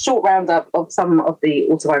a short roundup of some of the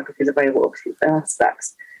autobiographies available.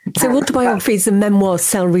 Stacks. So autobiographies and memoirs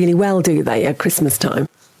sell really well, do they, at Christmas time?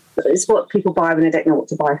 It's what people buy when they don't know what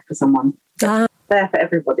to buy for someone. They're for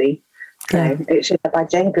everybody. Yeah. So it's by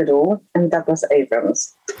Jane Goodall and Douglas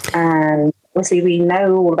Abrams. And obviously we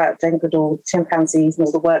know all about Jane Goodall, chimpanzees and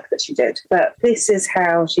all the work that she did. But this is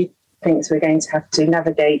how she thinks we're going to have to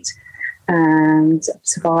navigate and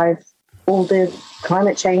survive all the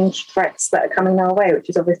climate change threats that are coming our way, which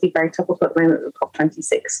is obviously very topical at the moment with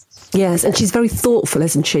COP26. Yes, and she's very thoughtful,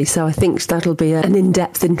 isn't she? So I think that'll be an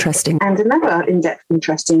in-depth, interesting. And another in-depth,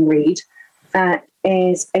 interesting read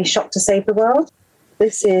is A Shot to Save the World.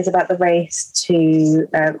 This is about the race to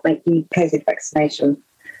make the COVID vaccination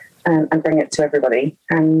and bring it to everybody.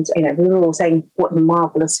 And, we were all saying what a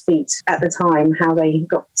marvellous feat at the time, how they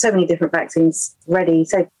got so many different vaccines ready,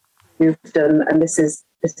 so done, and this is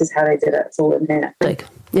how they did it. It's all in here.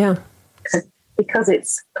 Yeah. Because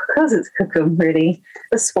it's Cookham, really.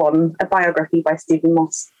 The Swan, a biography by Stephen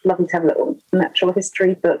Moss. Lovely to have a little natural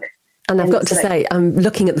history book. And I've got to say, I'm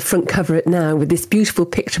looking at the front cover now with this beautiful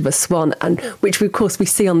picture of a swan, and which, of course, we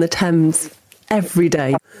see on the Thames every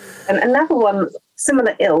day. And another one,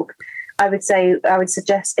 similar ilk, I would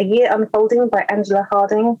suggest A Year Unfolding by Angela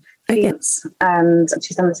Harding. And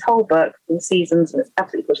she's done this whole book in seasons, and it's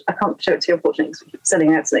absolutely gorgeous. I can't show it to you, unfortunately, because we keep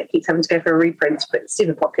selling out, so it keeps having to go for a reprint, but it's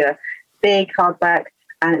super popular. Big hardback,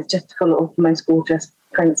 and it's just full of the most gorgeous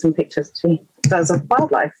prints and pictures she does of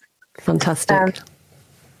wildlife. Fantastic. A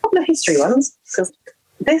couple of history ones, because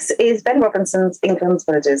This is Ben Robinson's England's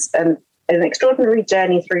Villages, an extraordinary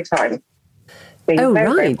journey through time. Oh,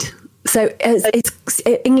 right. So it's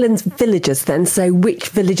England's villages then. So which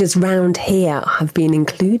villages round here have been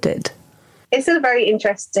included? It's a very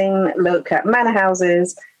interesting look at manor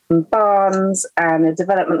houses and barns and the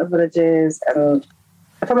development of villages. And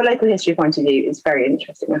from a local history point of view, it's very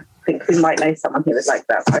interesting. I think we might know someone who would like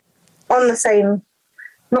that. On the same,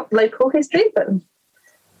 not local history, but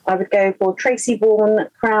I would go for Tracy Vaughan,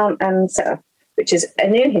 Crown and Sceptre, which is a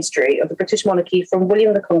new history of the British monarchy from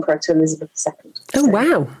William the Conqueror to Elizabeth II. Oh,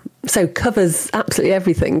 wow. So covers absolutely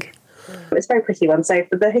everything. It's a very pretty one. So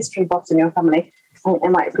for the history buffs in your family, I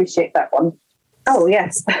might appreciate that one. Oh,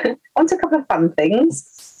 yes. On to a couple of fun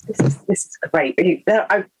things. This is great.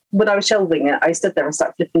 When I was shelving it, I stood there and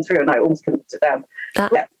started flipping through and I almost couldn't put it down.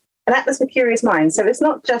 Yeah. An Atlas for Curious Minds. So it's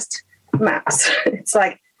not just maps. It's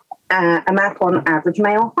like a map on average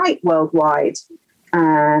male height worldwide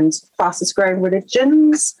and fastest growing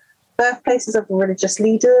religions, birthplaces of religious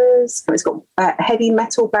leaders. It's got heavy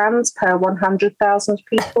metal bands per 100,000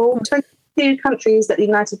 people. 22 countries that the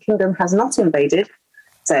United Kingdom has not invaded.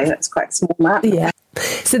 So that's quite a small map. Yeah.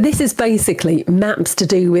 So this is basically maps to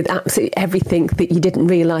do with absolutely everything that you didn't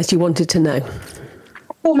realise you wanted to know.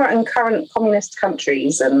 Former and current communist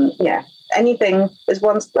countries and, yeah, anything. There's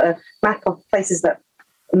one map of places that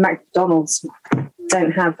McDonald's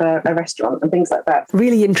don't have a restaurant and things like that.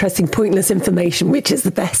 Really interesting, pointless information, which is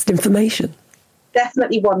the best information.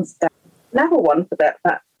 Definitely one step. Another one for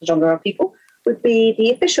that genre of people would be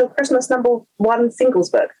the official Christmas #1 singles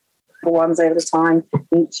book. For ones over the time,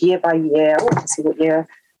 each year by year. I want to see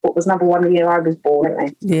what was #1 the year I was born, don't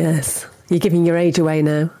I? Yes, you're giving your age away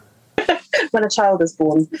now. When a child is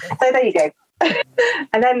born. So there you go.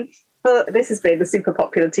 And then this has been a super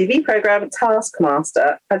popular TV program,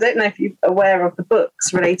 Taskmaster. I don't know if you're aware of the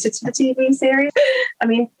books related to the TV series. I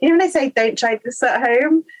mean, when they say don't try this at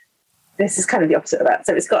home, this is kind of the opposite of that.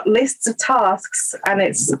 So it's got lists of tasks and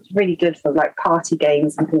it's really good for like party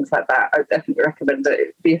games and things like that. I would definitely recommend it.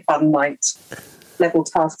 It'd be a fun night. Level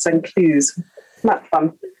tasks and clues. Much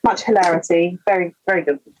fun, much hilarity. Very, very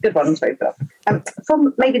good one to open up.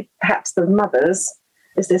 From maybe perhaps the mothers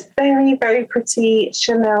is this very, very pretty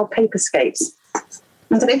Chanel Paperscapes. I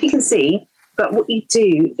don't know if you can see, but what you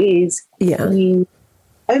do is you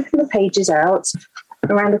open the pages out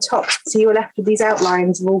around the top, so you're left with these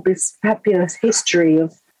outlines of all this fabulous history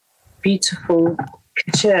of beautiful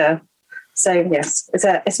couture. So yes,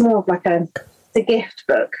 it's more of like a gift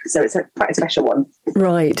book, so it's quite a special one.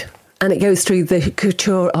 Right, and it goes through the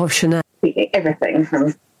couture of Chanel. Everything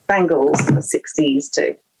from bangles from the 60s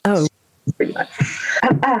to pretty much.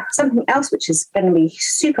 Something else which is going to be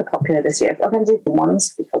super popular this year. I'm going to do the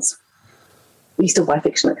ones because we still buy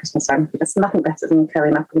fiction at Christmas time. There's nothing better than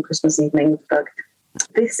curling up on Christmas evening with a book.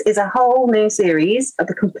 This is a whole new series of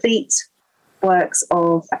the complete works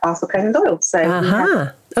of Arthur Conan Doyle.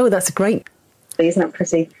 So that's great. Isn't it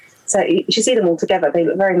pretty? So you should see them all together. They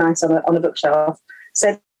look very nice on a bookshelf.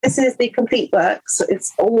 So this is the complete works.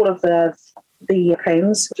 It's all of the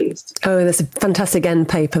poems produced. Oh, there's a fantastic end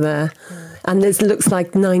paper there. And this looks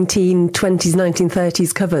like 1920s,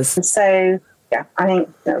 1930s covers. So, yeah, I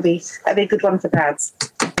think that'd be a good one for dads.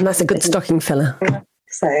 And that's a good stocking filler.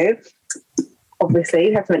 So, obviously,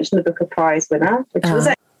 you have to mention the Booker Prize winner, which was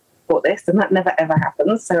bought this, and that never ever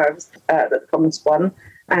happens. So I was the promised one.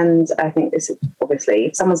 And I think this is obviously,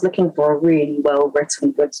 if someone's looking for a really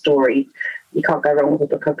well-written, good story, you can't go wrong with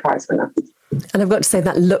a Booker Prize winner. And I've got to say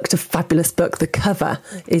that looked a fabulous book. The cover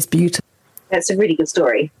is beautiful. It's a really good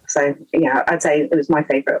story. So, yeah, I'd say it was my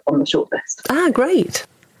favourite on the shortlist. Great.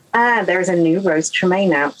 There is a new Rose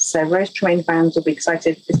Tremaine out. So Rose Tremaine fans will be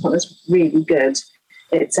excited. This one is really good.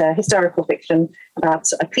 It's a historical fiction about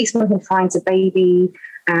a policeman who finds a baby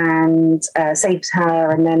and saves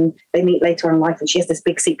her, and then they meet later on in life and she has this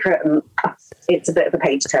big secret, and it's a bit of a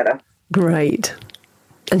page turner. Great.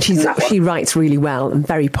 And she writes really well and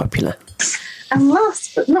very popular. And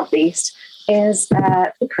last but not least is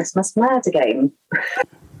the Christmas Murder Game.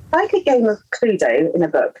 Like a game of Cluedo in a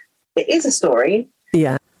book, it is a story.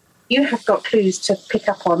 Yeah. You have got clues to pick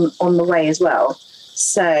up on the way as well.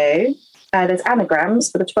 So there's anagrams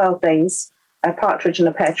for the 12 days. A partridge and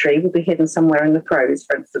a pear tree will be hidden somewhere in the prose,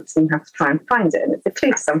 for instance, and you have to try and find it. And it's a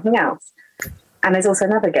clue to something else. And there's also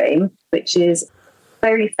another game, which is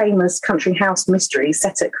very famous country house mysteries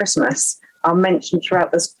set at Christmas are mentioned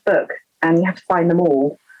throughout this book, and you have to find them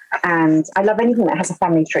all. And I love anything that has a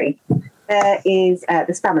family tree. There is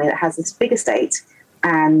this family that has this big estate,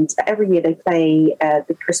 and every year they play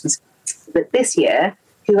the Christmas. But this year,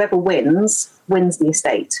 whoever wins the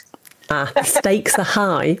estate. Stakes are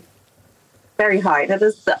high. very high. Now,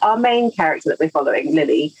 our main character that we're following,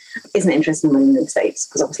 Lily, isn't interested in winning the estates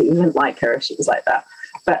because obviously we wouldn't like her if she was like that.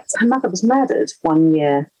 But her mother was murdered one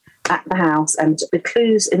year at the house, and the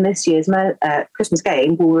clues in this year's Christmas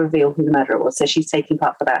game will reveal who the murderer was. So she's taking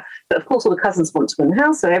part for that. But of course, all the cousins want to win the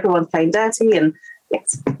house, so everyone's playing dirty, and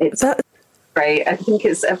yes, it's great. I think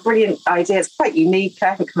it's a brilliant idea. It's quite unique. I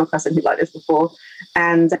haven't come across anything like this before,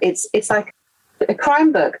 and it's like a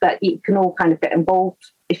crime book that you can all kind of get involved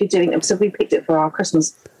if you're doing it. So we picked it for our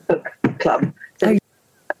Christmas book club. So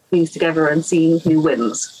things together and seeing who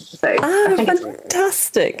wins. So I think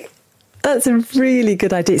fantastic. That's a really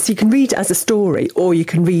good idea. So you can read it as a story or you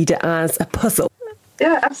can read it as a puzzle.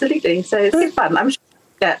 Yeah, absolutely. So it's good fun. I'm sure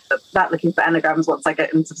I'll get that looking for anagrams once I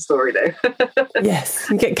get into the story, though. Yes,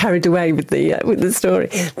 you get carried away with the story.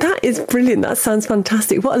 That is brilliant. That sounds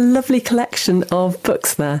fantastic. What a lovely collection of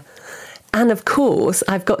books there. And of course,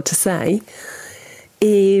 I've got to say,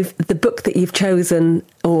 if the book that you've chosen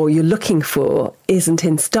or you're looking for isn't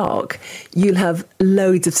in stock, you'll have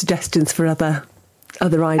loads of suggestions for other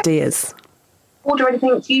ideas. Order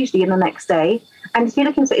anything, it's usually in the next day. And if you're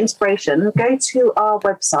looking for inspiration, go to our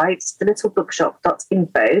website,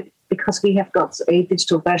 thelittlebookshop.info, because we have got a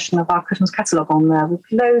digital version of our Christmas catalogue on there with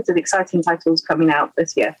loads of exciting titles coming out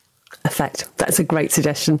this year. Perfect. That's a great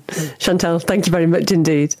suggestion. Chantal, thank you very much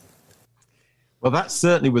indeed. Well, that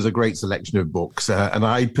certainly was a great selection of books, and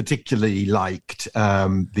I particularly liked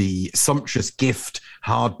the sumptuous gift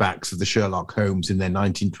hardbacks of the Sherlock Holmes in their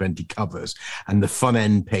 1920 covers and the fun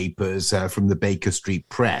end papers from the Baker Street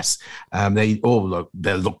Press. They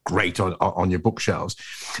look great on your bookshelves.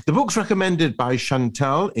 The books recommended by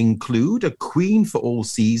Chantal include A Queen for All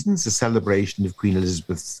Seasons, a celebration of Queen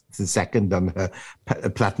Elizabeth II and her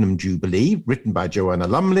Platinum Jubilee, written by Joanna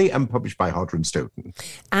Lumley and published by Hodder and Stoughton.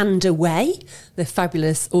 And Away, the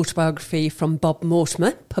fabulous autobiography from Bob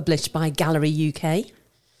Mortimer, published by Gallery UK.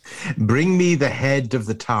 Bring Me the Head of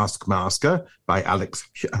the Taskmaster by Alex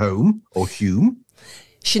Hume.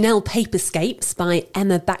 Chanel Paperscapes by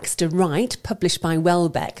Emma Baxter Wright, published by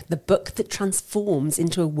Welbeck, the book that transforms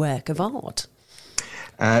into a work of art.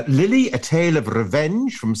 Lily, A Tale of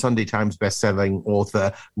Revenge from Sunday Times bestselling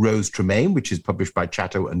author Rose Tremaine, which is published by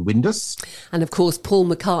Chatto and Windus. And of course, Paul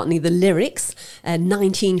McCartney, The Lyrics,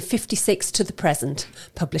 1956 to the present,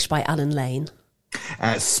 published by Alan Lane.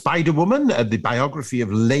 Spider-Woman, the biography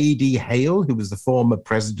of Lady Hale, who was the former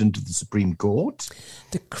president of the Supreme Court.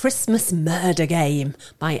 The Christmas Murder Game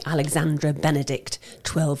by Alexandra Benedict,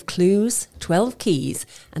 12 Clues, 12 Keys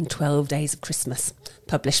and 12 Days of Christmas,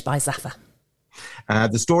 published by Zaffa.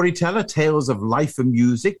 The Storyteller, Tales of Life and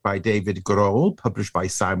Music by David Grohl, published by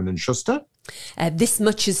Simon & Schuster. This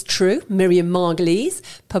Much Is True, Miriam Margolyes,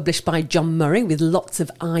 published by John Murray, with lots of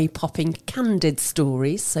eye-popping, candid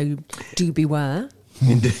stories, so do beware.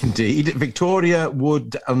 Indeed. Victoria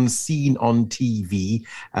Wood, Unseen on TV,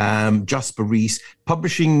 Jasper Rees,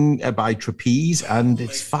 publishing by Trapeze, and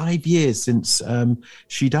it's 5 years since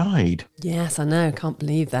she died. Yes, I know, can't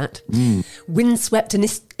believe that. Windswept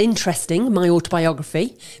and Interesting, my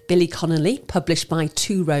autobiography, Billy Connolly, published by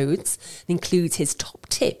Two Roads, includes his top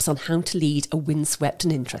tips on how to lead a windswept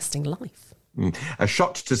and interesting life. A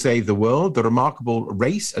Shot to Save the World, the remarkable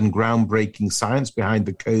race and groundbreaking science behind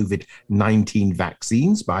the COVID-19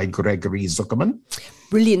 vaccines by Gregory Zuckerman.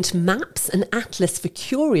 Brilliant Maps, an atlas for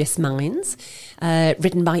curious minds,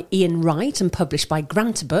 written by Ian Wright and published by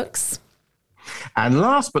Granta Books. And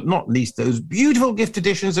last but not least, those beautiful gift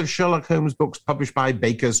editions of Sherlock Holmes books published by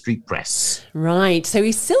Baker Street Press. Right, so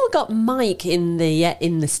we've still got Mike in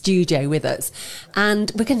the studio with us,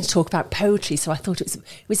 and we're going to talk about poetry. So I thought it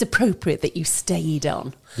was appropriate that you stayed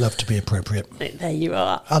on. Love to be appropriate. There you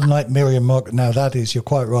are. Unlike Miriam Mark, now that is, you're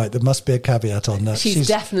quite right. There must be a caveat on that. She's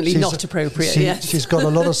definitely not appropriate. Yes. She's got a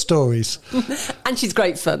lot of stories, and she's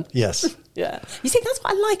great fun. Yes. Yeah. You see, that's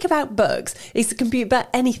what I like about books, is it can be about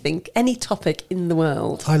anything, any topic in the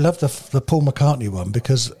world. I love the Paul McCartney one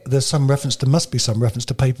because there must be some reference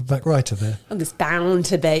to Paperback Writer there. And there's bound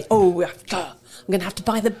to be. Oh, I'm going to have to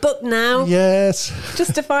buy the book now. Yes.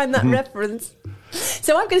 Just to find that reference.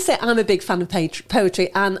 So I'm going to say I'm a big fan of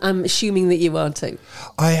poetry, and I'm assuming that you are too.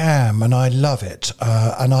 I am, and I love it.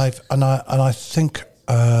 And I think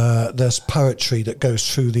there's poetry that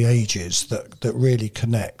goes through the ages that really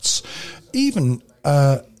connects. Even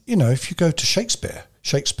if you go to Shakespeare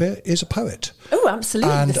is a poet. Oh,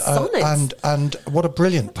 absolutely. And, the sonnets. And what a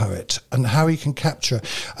brilliant poet, and how he can capture.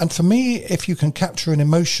 And for me, if you can capture an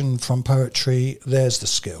emotion from poetry, there's the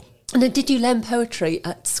skill. And did you learn poetry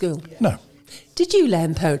at school? No. Did you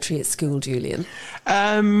learn poetry at school, Julian?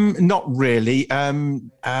 Not really.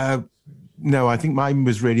 No, I think mine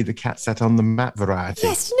was really the cat sat on the mat variety.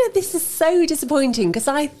 Yes, this is so disappointing because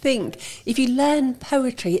I think if you learn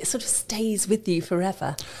poetry, it sort of stays with you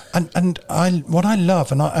forever. And what I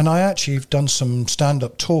love, and I actually have done some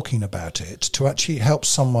stand-up talking about it, to actually help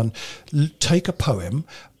someone take a poem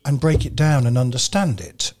and break it down and understand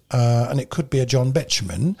it. And it could be a John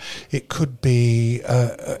Betjeman, it could be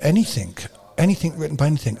anything written by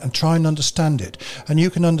anything, and try and understand it. And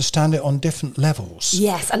you can understand it on different levels.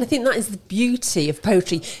 Yes, and I think that is the beauty of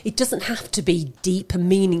poetry. It doesn't have to be deep and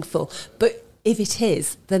meaningful, but if it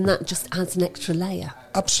is, then that just adds an extra layer.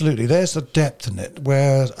 Absolutely. There's a depth in it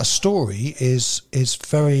where a story is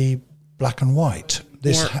very black and white.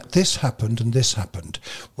 This happened and this happened.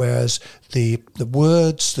 Whereas the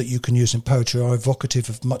words that you can use in poetry are evocative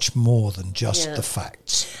of much more than just the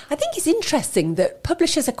facts. I think it's interesting that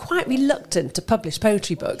publishers are quite reluctant to publish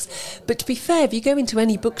poetry books. But to be fair, if you go into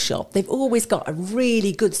any bookshop, they've always got a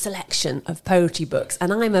really good selection of poetry books.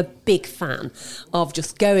 And I'm a big fan of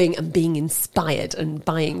just going and being inspired and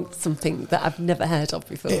buying something that I've never heard of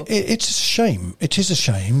before. It's a shame. It is a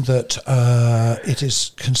shame that it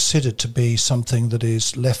is considered to be something that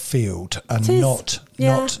is left field and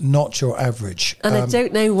not your average. And I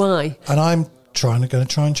don't know why. And I'm going to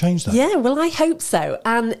try and change that. Yeah, well, I hope so.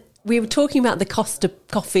 And we were talking about the Costa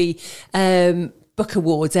Coffee Book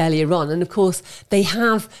Awards earlier on, and of course they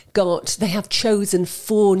have chosen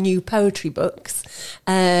 4 new poetry books,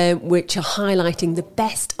 which are highlighting the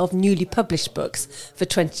best of newly published books for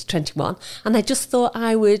 2021. And I just thought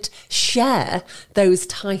I would share those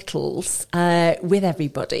titles with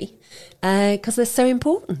everybody because they're so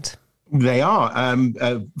important. They are.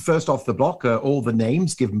 First off the block, All the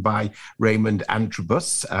Names, given by Raymond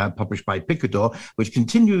Antrobus, published by Picador, which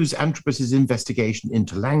continues Antrobus's investigation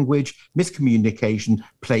into language, miscommunication,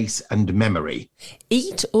 place and memory.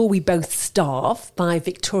 Eat or We Both Starve by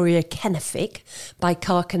Victoria Kenefick by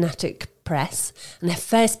Carcanatic Press. And her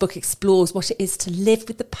first book explores what it is to live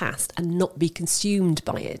with the past and not be consumed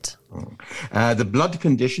by it. The Blood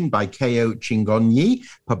Condition by K.O. Chingonyi,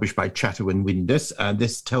 published by Chatto and Windus.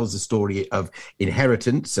 This tells the story of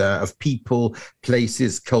inheritance of people,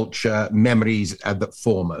 places, culture, memories that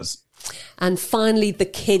form us. And finally, The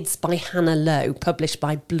Kids by Hannah Lowe, published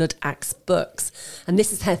by Blood Axe Books. And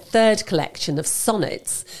this is her 3rd collection of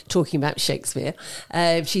sonnets, talking about Shakespeare.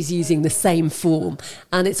 She's using the same form.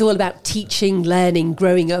 And it's all about teaching, learning,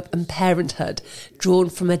 growing up and parenthood, drawn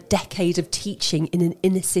from a decade of teaching in an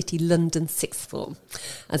inner-city London 6th form,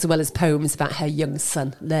 as well as poems about her young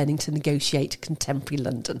son learning to negotiate contemporary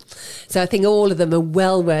London. So I think all of them are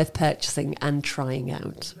well worth purchasing and trying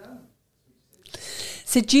out.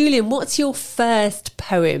 So, Julian, what's your first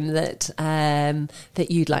poem that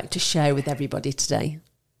you'd like to share with everybody today?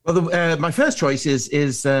 Well, my first choice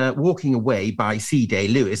is Walking Away by C.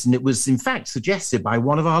 Day-Lewis, and it was, in fact, suggested by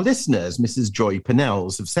one of our listeners, Mrs. Joy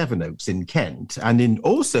Pennells of Sevenoaks in Kent. And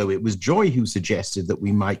also it was Joy who suggested that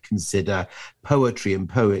we might consider poetry and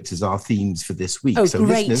poets as our themes for this week. Oh, so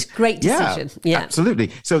great decision. Yeah,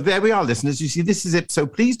 absolutely. So there we are, listeners. You see, this is it. So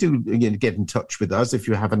please do get in touch with us if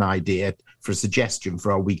you have an idea for a suggestion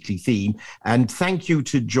for our weekly theme. And thank you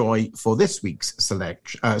to Joy for this week's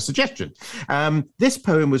suggestion. This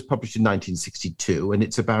poem was published in 1962, and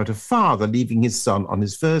it's about a father leaving his son on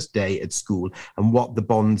his first day at school and what the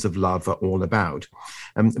bonds of love are all about.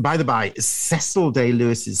 By the by, Cecil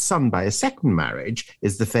Day-Lewis's son by a second marriage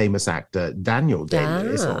is the famous actor Daniel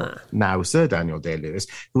Day-Lewis, or now Sir Daniel Day-Lewis,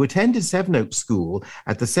 who attended Sevenoaks School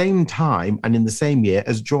at the same time and in the same year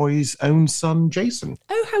as Joy's own son, Jason.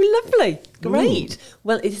 Oh, how lovely. Great.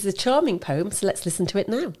 Well, it is a charming poem, so let's listen to it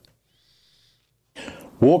now.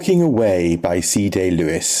 Walking Away by C.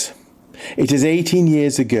 Day-Lewis. It is 18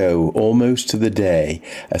 years ago, almost to the day,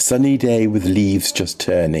 a sunny day with leaves just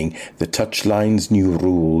turning, the touchlines new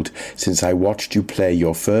ruled, since I watched you play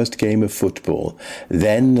your first game of football,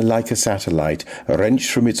 then, like a satellite,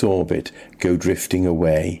 wrenched from its orbit, go drifting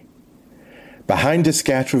away. Behind a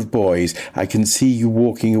scatter of boys, I can see you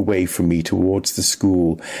walking away from me towards the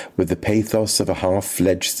school, with the pathos of a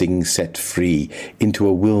half-fledged thing set free into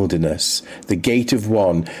a wilderness, the gait of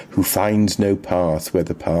one who finds no path where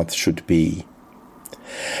the path should be.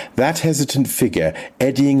 That hesitant figure,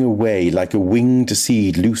 eddying away like a winged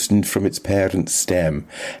seed loosened from its parent stem,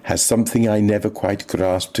 has something I never quite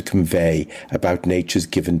grasped to convey about nature's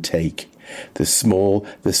give and take. The small,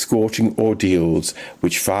 the scorching ordeals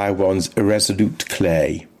which fire one's irresolute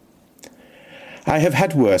clay. I have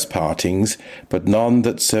had worse partings, but none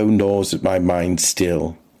that so gnaws at my mind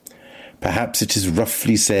still. Perhaps it is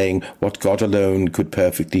roughly saying what God alone could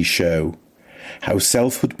perfectly show, how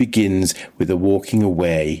selfhood begins with a walking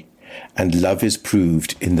away, and love is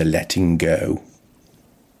proved in the letting go.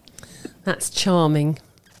 That's charming.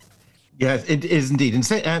 Yes, it is indeed. And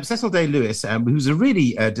Cecil Day Lewis, who's a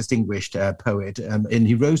really distinguished poet, and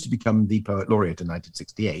he rose to become the Poet Laureate in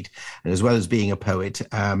 1968. And as well as being a poet,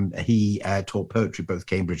 he taught poetry both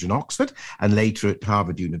Cambridge and Oxford, and later at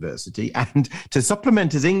Harvard University. And to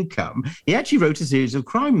supplement his income, he actually wrote a series of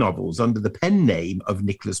crime novels under the pen name of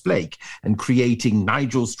Nicholas Blake, and creating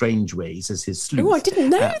Nigel Strangeways as his sleuth. Oh, I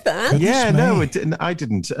didn't know that. Yeah, no, I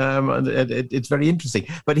didn't. It's very interesting.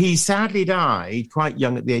 But he sadly died quite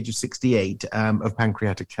young at the age of 68 of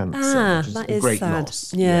pancreatic cancer, which is that a is great sad.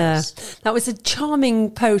 loss. Yeah, Yes. that was a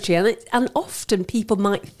charming poetry, and often people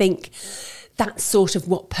might think that's sort of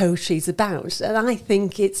what poetry is about, and I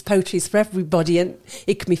think it's poetry's for everybody, and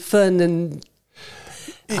it can be fun and.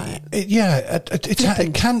 It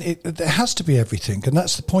has to be everything, and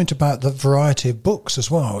that's the point about the variety of books as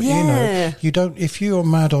well. Yeah. You know, you don't. If you're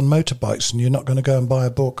mad on motorbikes and you're not going to go and buy a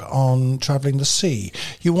book on travelling the sea,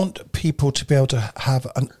 you want people to be able to have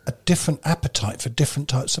a different appetite for different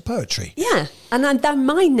types of poetry. Yeah, and then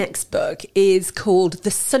my next book is called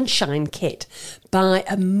The Sunshine Kit by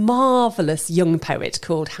a marvellous young poet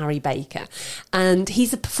called Harry Baker. And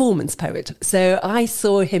he's a performance poet. So I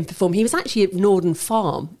saw him perform. He was actually at Norden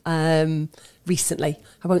Farm recently.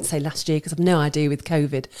 I won't say last year because I've no idea with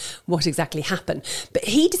COVID what exactly happened. But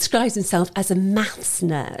he describes himself as a maths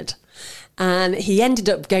nerd. And he ended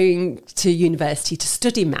up going to university to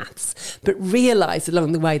study maths, but realised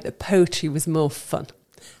along the way that poetry was more fun.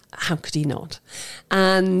 How could he not?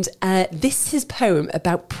 And this is his poem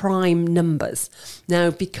about prime numbers.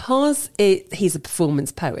 Now, because he's a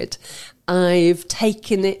performance poet, I've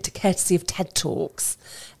taken it courtesy of TED Talks.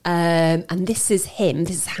 And this is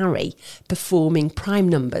Harry, performing prime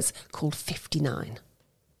numbers called 59.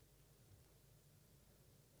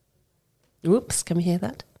 Whoops, can we hear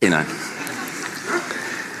that?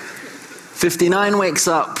 59 wakes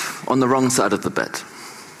up on the wrong side of the bed.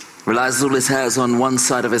 Realizes all his hair's on one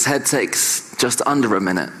side of his head, takes just under a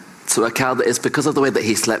minute to work out that it's because of the way that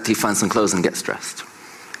he slept he finds some clothes and gets dressed.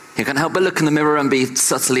 He can't help but look in the mirror and be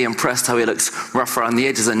subtly impressed how he looks rough around the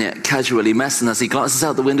edges and yet casually messed, and as he glances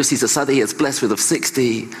out the window sees a sight that he is blessed with of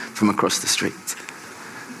 60 from across the street.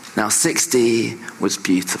 Now 60 was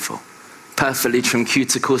beautiful. Perfectly trimmed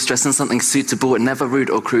cuticles, dressed in something suitable and never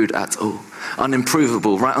rude or crude at all.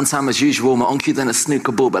 Unimprovable, right on time as usual, more on cue than a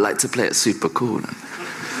snooker ball, but liked to play it super cool.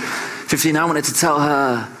 59 wanted to tell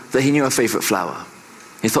her that he knew her favourite flower.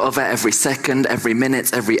 He thought of her every second, every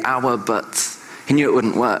minute, every hour, but he knew it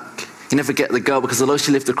wouldn't work. He'd never get the girl because although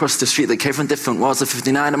she lived across the street, they came from different worlds. Of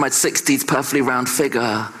 59 and my 60's perfectly round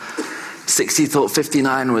figure. 60 thought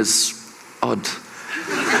 59 was odd.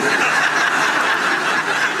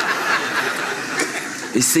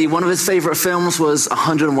 You see, one of his favourite films was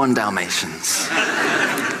 101 Dalmatians.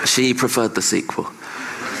 She preferred the sequel.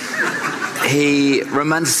 He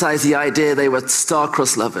romanticized the idea they were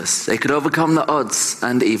star-crossed lovers. They could overcome the odds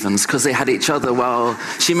and evens because they had each other, while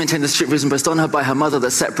she maintained the strict rules imposed on her by her mother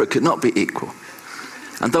that separate could not be equal.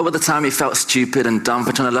 And though at the time he felt stupid and dumb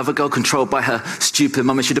for trying to love a girl controlled by her stupid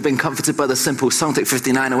mum, he should have been comforted by the simple song, take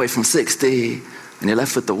 59 away from 60, and you're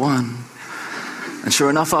left with the one. And sure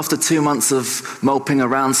enough, after 2 months of moping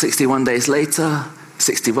around, 61 days later,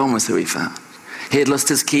 61 was who he found. He had lost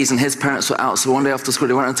his keys and his parents were out, so one day after school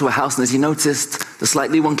he went into a house, and as he noticed the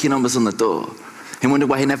slightly wonky numbers on the door, he wondered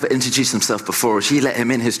why he never introduced himself before. As she let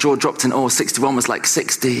him in, his jaw dropped in awe. 61 was like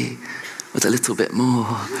 60, with a little bit more.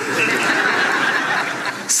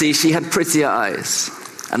 See, she had prettier eyes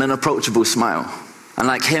and an approachable smile. And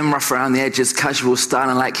like him, rough around the edges, casual style.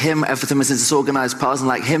 And like him, everything was in disorganized piles. And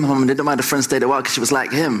like him, her mum didn't mind her friends stayed a while because she was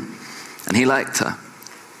like him. And he liked her.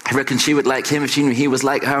 He reckoned she would like him if she knew he was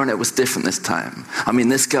like her, and it was different this time. I mean,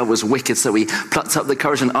 this girl was wicked, so he plucked up the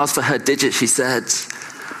courage and asked for her digit. She said,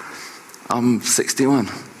 I'm 61.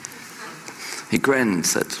 He grinned,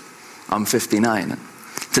 said, I'm 59.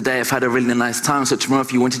 Today I've had a really nice time, so tomorrow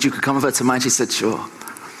if you wanted, you could come over to mine. She said, sure.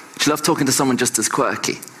 She loved talking to someone just as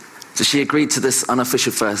quirky. So she agreed to this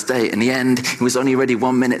unofficial first date. In the end, he was only ready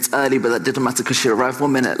 1 minute early, but that didn't matter because she arrived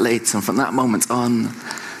 1 minute late. And from that moment on,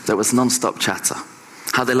 there was non-stop chatter.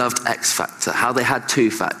 How they loved X Factor, how they had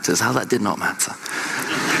 2 factors, how that did not matter.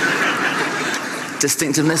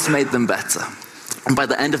 Distinctiveness made them better. And by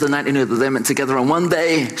the end of the night, he knew that they went together. And one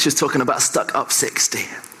day, she was talking about stuck up 60.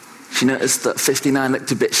 She noticed that 59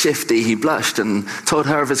 looked a bit shifty. He blushed and told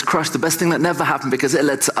her of his crush, the best thing that never happened because it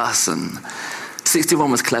led to us. And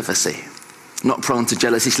 61 was clever, see. Not prone to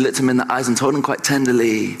jealousy. She looked him in the eyes and told him quite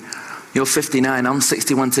tenderly, you're 59, I'm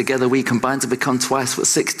 61, together we combine to become twice what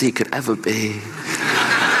 60 could ever be.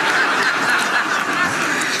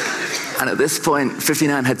 And at this point,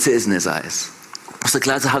 59 had tears in his eyes. So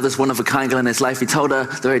glad to have this one-of-a-kind girl in his life. He told her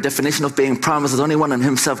the very definition of being promised was only one in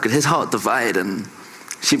himself could his heart divide, and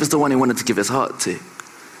she was the one he wanted to give his heart to.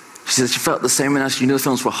 She said she felt the same when she knew the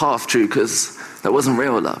films were half true, because that wasn't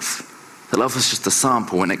real love. The love was just a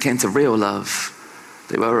sample. When it came to real love,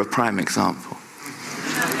 they were a prime example.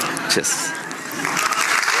 Cheers.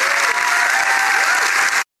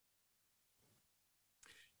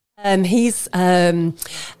 He's a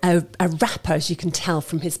rapper, as you can tell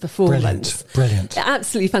from his performance. Brilliant.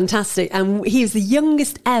 Absolutely fantastic. And he was the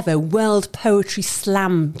youngest ever World Poetry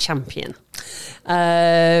Slam champion.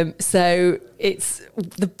 So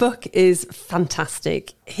the book is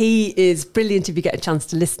fantastic. He is brilliant if you get a chance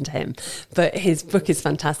to listen to him, but his book is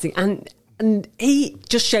fantastic. And he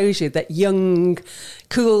just shows you that young,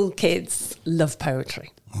 cool kids love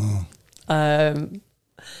poetry.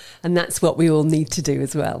 And that's what we all need to do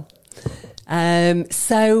as well.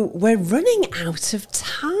 So we're running out of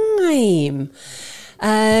time.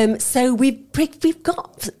 So we've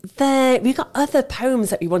got other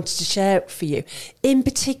poems that we wanted to share for you. In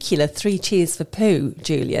particular, 3 Cheers for Pooh,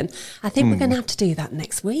 Julian. I think we're going to have to do that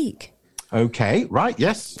next week. Okay, right,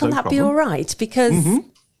 yes. Will that be all right? Because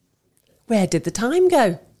where did the time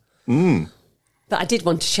go? But I did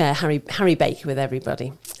want to share Harry Baker with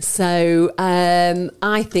everybody. So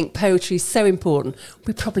I think poetry is so important.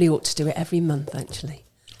 We probably ought to do it every month, actually.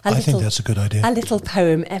 I think that's a good idea. A little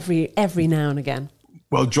poem every now and again.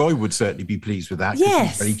 Well, Joy would certainly be pleased with that.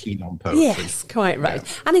 Yes. She's very keen on poetry. Yes, quite right. Yeah.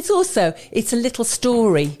 And it's a little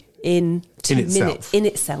story in 2 minutes. In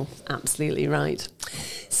itself, absolutely right.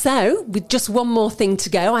 So, with just one more thing to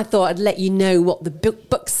go, I thought I'd let you know what the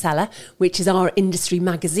Bookseller, which is our industry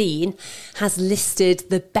magazine, has listed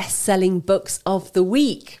the best-selling books of the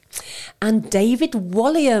week. And David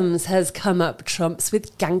Walliams has come up trumps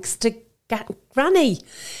with Gangster Granny.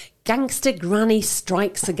 Gangster Granny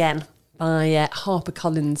Strikes Again by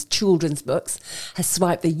HarperCollins Children's Books has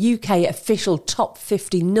swiped the UK official top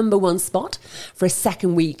 50 #1 spot for a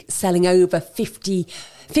second week, selling over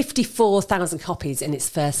 54,000 copies in its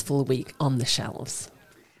first full week on the shelves.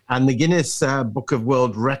 And the Guinness Book of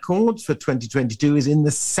World Records for 2022 is in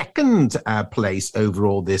the second place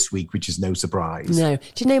overall this week, which is no surprise. No. Do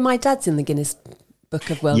you know my dad's in the Guinness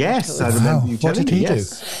Book of World Records? Yes, I remember you telling me. What did he do?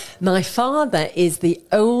 My father is the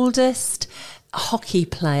oldest hockey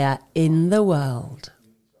player in the world.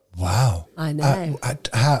 Wow. I know. At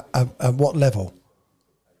what level?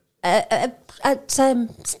 At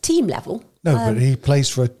team level. No, but he plays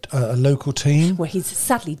for a local team. Well, he's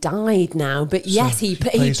sadly died now, but yes, he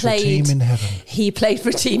played for a team in heaven. He played for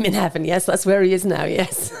a team in heaven. Yes, that's where he is now.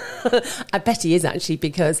 Yes, I bet he is actually,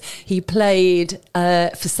 because he played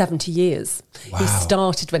for 70 years. Wow. He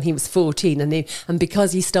started when he was 14, and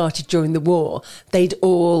because he started during the war, they'd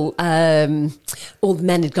all the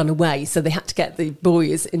men had gone away, so they had to get the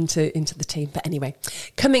boys into the team. But anyway,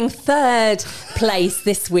 coming third place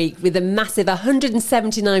this week with a massive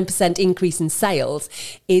 179% increase in sales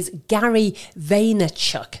is Gary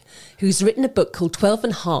Vaynerchuk, who's written a book called 12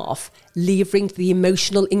 and a Half, Levering the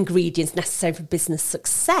Emotional Ingredients Necessary for Business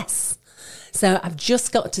Success. So I've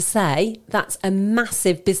just got to say that's a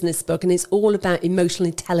massive business book, and it's all about emotional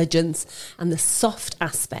intelligence and the soft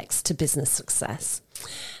aspects to business success.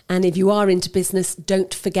 And if you are into business,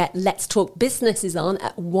 don't forget Let's Talk Business is on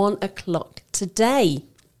at 1:00 today.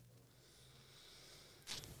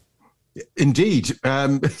 Indeed.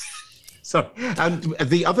 So, and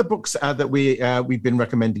the other books that we've been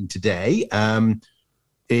recommending today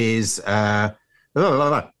is I've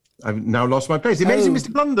now lost my place. The Amazing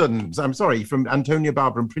Mr. London. I'm sorry, from Antonia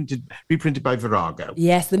Barber and reprinted by Virago.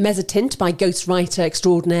 Yes, The Mezzotint by ghostwriter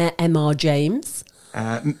extraordinaire M.R. James.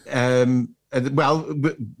 Well,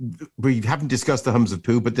 we haven't discussed The Hums of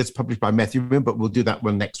Pooh, but that's published by Methuen, but we'll do that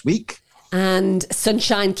one next week. And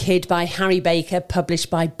Sunshine Kid by Harry Baker, published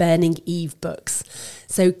by Burning Eve Books.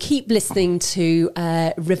 So keep listening to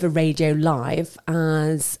River Radio Live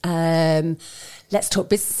as Let's Talk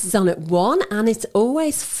Business is on at 1, and it's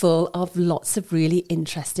always full of lots of really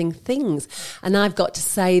interesting things. And I've got to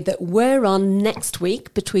say that we're on next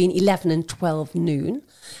week between 11 and 12 noon,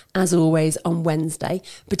 as always on Wednesday.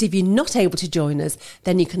 But if you're not able to join us,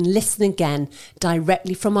 then you can listen again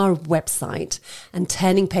directly from our website. And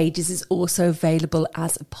Turning Pages is also available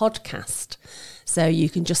as a podcast. So you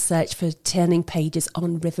can just search for Turning Pages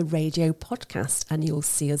on River Radio Podcast and you'll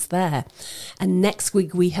see us there. And next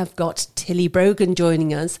week we have got Tilly Brogan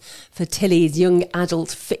joining us for Tilly's Young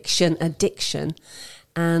Adult Fiction Addiction.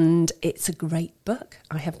 And it's a great book,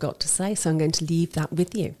 I have got to say. So I'm going to leave that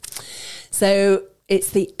with you. So it's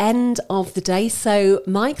the end of the day. So,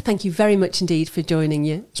 Mike, thank you very much indeed for joining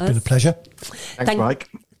you. It's been a pleasure. Thanks, Mike.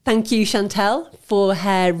 Thank you, Chantel, for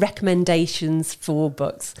her recommendations for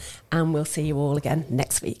books. And we'll see you all again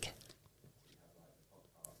next week.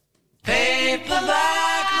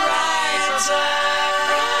 Paperback writer.